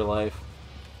scarred me for life.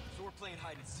 So we're playing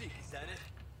hide and seek, is that it?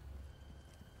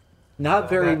 Not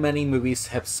very that- many movies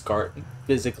have scarred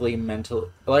physically,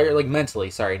 like mentally.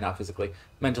 Sorry, not physically.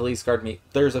 Mentally scarred me.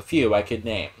 There's a few I could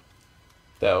name,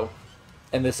 though,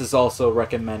 and this is also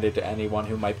recommended to anyone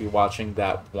who might be watching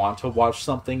that want to watch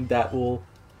something that will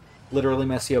literally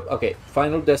mess you up. Okay,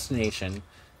 Final Destination.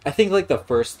 I think like the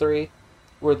first three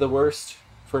were the worst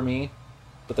for me,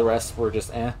 but the rest were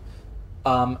just eh.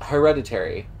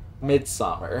 Hereditary,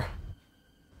 Midsummer,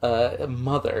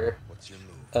 Mother, What's your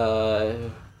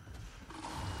move?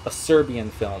 a Serbian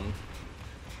film,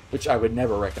 which I would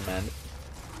never recommend.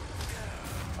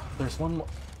 There's one more.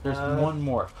 There's one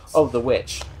more. Oh, The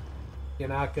Witch. You're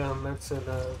not gonna mention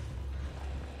the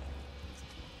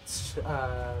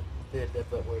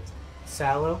word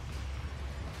Sallow?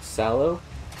 Sallow?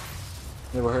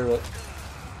 Never heard of it.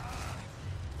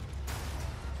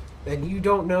 Then you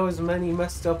don't know as many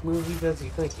messed up movies as you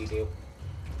think you do.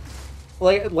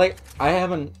 Like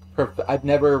I've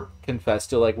never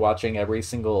confessed to like watching every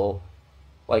single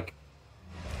like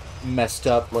messed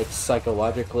up like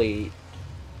psychologically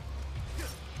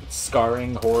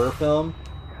scarring horror film.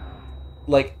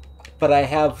 Like, but I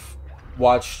have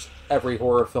watched every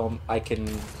horror film I can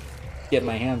get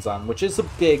my hands on, which is a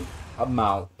big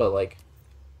amount, but like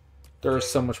there's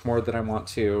so much more that I want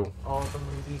to. All the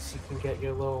movies you can get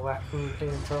your little raccoon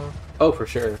hands on. Oh, for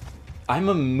sure. I'm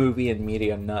a movie and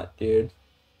media nut, dude.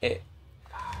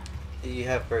 You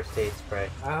have first aid spray.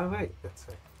 Alright, that's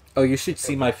it. Oh, you should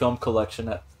see my film collection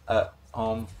at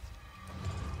home.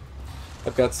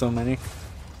 I've got so many.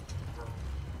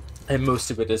 And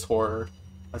most of it is horror.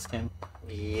 That's Kim.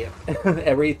 Yep.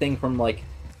 Everything from like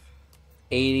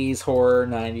 80s horror,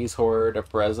 90s horror to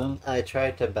present. I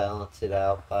tried to balance it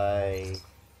out by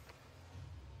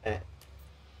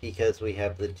because we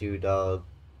have the Jew Dog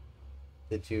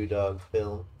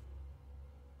film.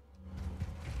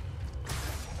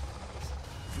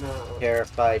 No.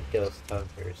 Terrified Ghost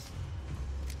Hunters.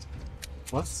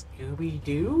 What's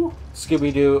Scooby-Doo?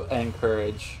 Scooby-Doo and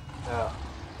Courage?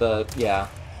 Oh. Yeah.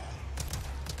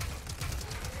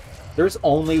 There's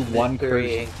only one Mystery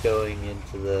Courage. ain't going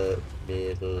into the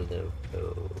middle of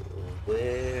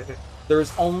nowhere.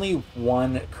 There's only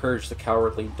one Courage the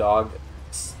Cowardly Dog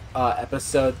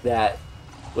episode that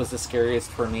was the scariest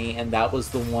for me, and that was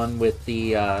the one with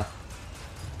the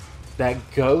that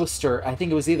ghost, or I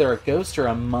think it was either a ghost or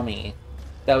a mummy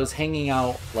that was hanging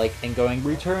out like and going,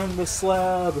 "Return the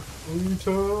slab."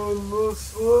 Return the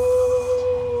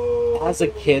slab. As a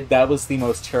kid, that was the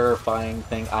most terrifying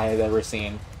thing I had ever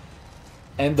seen.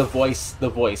 And the voice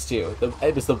too.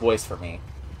 It was the voice for me.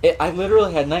 I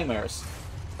literally had nightmares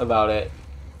about it.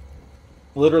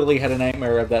 Literally had a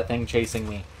nightmare of that thing chasing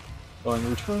me, going,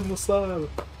 "Return the slab."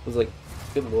 I was like,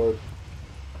 good lord.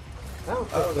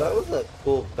 Oh, that was a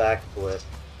cool backflip.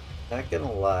 Not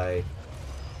gonna lie.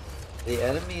 The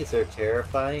enemies are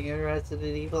terrifying in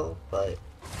Resident Evil, but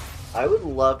I would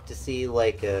love to see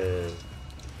like a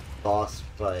boss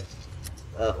fight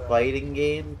a fighting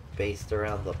game based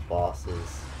around the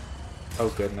bosses. Oh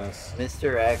goodness.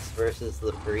 Mr. X versus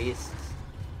the priest.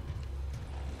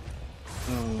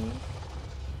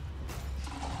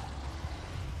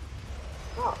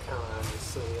 Oh, come on, you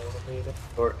silly elevator.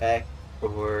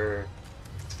 Or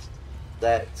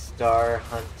that star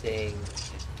hunting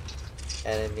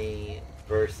enemy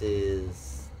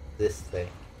versus this thing.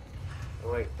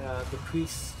 Oh, wait, the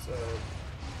priest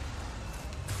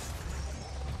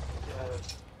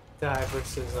guy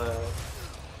versus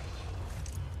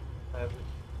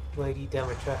Lady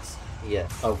Demetress.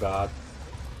 Yes. Oh god.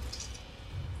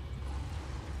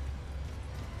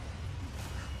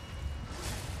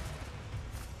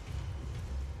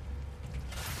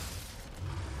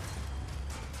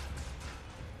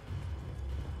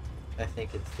 I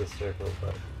think it's the circle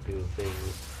button to evade.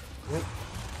 Yep.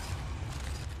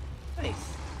 Nice.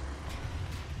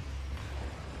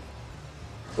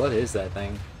 What is that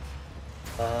thing?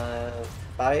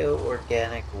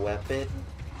 Bioorganic weapon.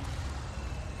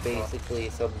 Basically,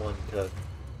 someone took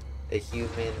a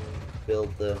human,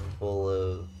 filled them full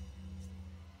of.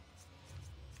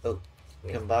 Oh,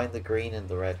 combine the green and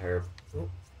the red herb. Oop.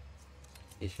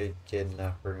 You should get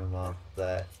enough room off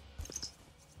that.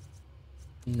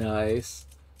 Nice.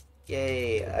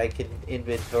 Yay! I can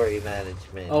inventory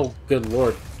management. Oh, good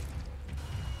lord.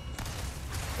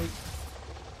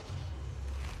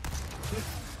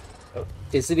 Oh,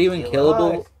 Is it even Still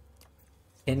killable? alive.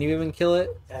 Can you even kill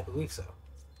it? I believe so.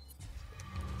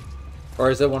 Or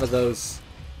is it one of those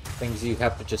things you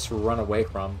have to just run away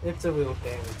from? It's a real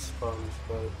damage sponge,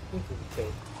 but it can be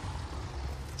killed.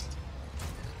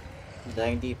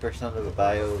 90% of the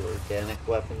bioorganic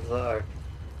weapons are.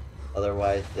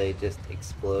 Otherwise, they just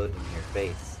explode in your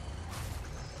face.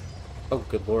 Oh,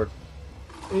 good lord.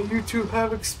 And you two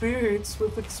have experience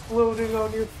with exploding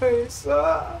on your face.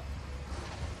 Ah!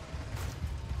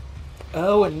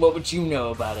 Oh, and what would you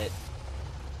know about it?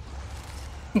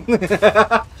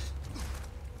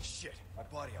 Shit, my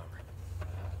body armor.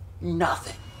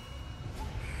 Nothing.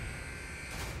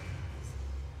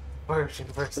 Version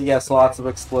versus. Yes, lots of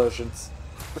explosions.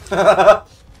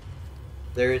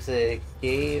 There's a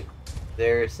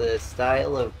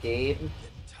style of game Getting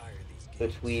tired of these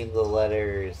games. between the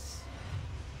letters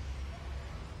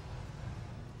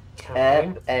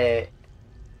Counting.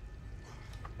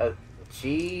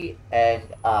 G and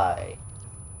I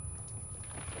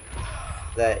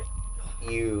that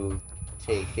you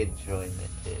take enjoyment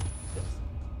in.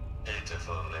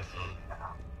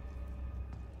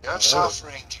 Your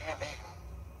suffering came in,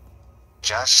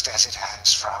 just as it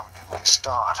has from his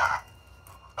daughter,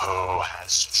 who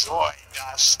has joined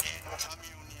us in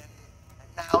communion,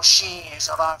 and now she is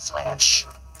of our flesh,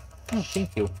 Oh,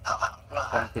 thank you. of our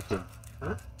blood.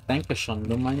 Thank you, Sean.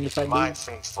 Don't mind if I My do.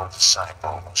 faithful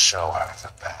disciple will show her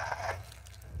the bag.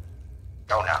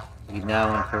 Go now. You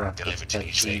now interrupt the Deliver to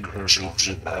these cutscene for vagrant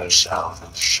children repeat their of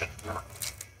salvation,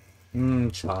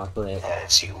 Chocolate.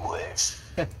 as you wish.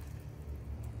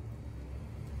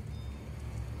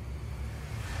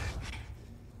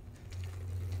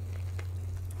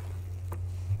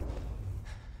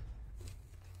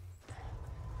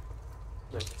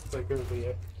 It's like gonna be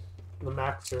the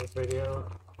Maxer video.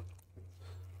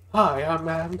 Hi, I'm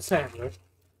Adam Sandler.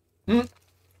 I'll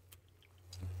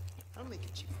make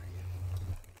it cheap for you.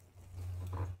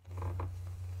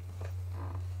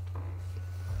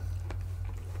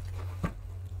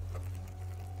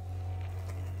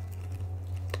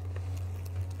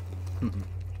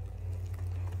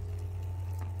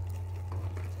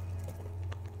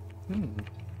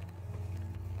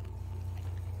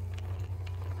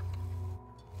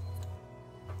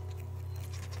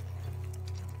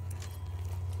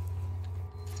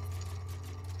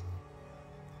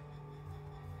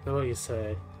 So what do you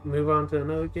say? Move on to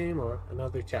another game or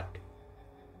another chapter?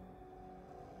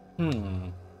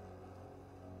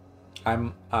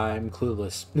 I'm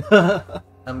clueless.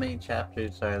 How many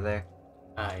chapters are there?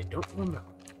 I don't remember.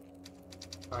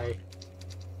 I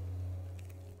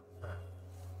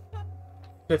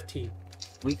 15.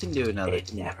 We can do another.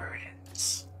 It never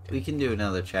ends. We can do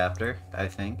another chapter, I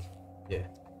think. Yeah.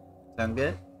 Sound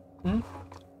good? Hmm?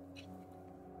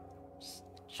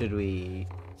 Should we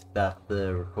stop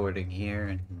the recording here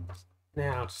and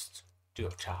Now just do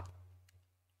a chop.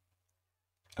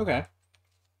 Okay.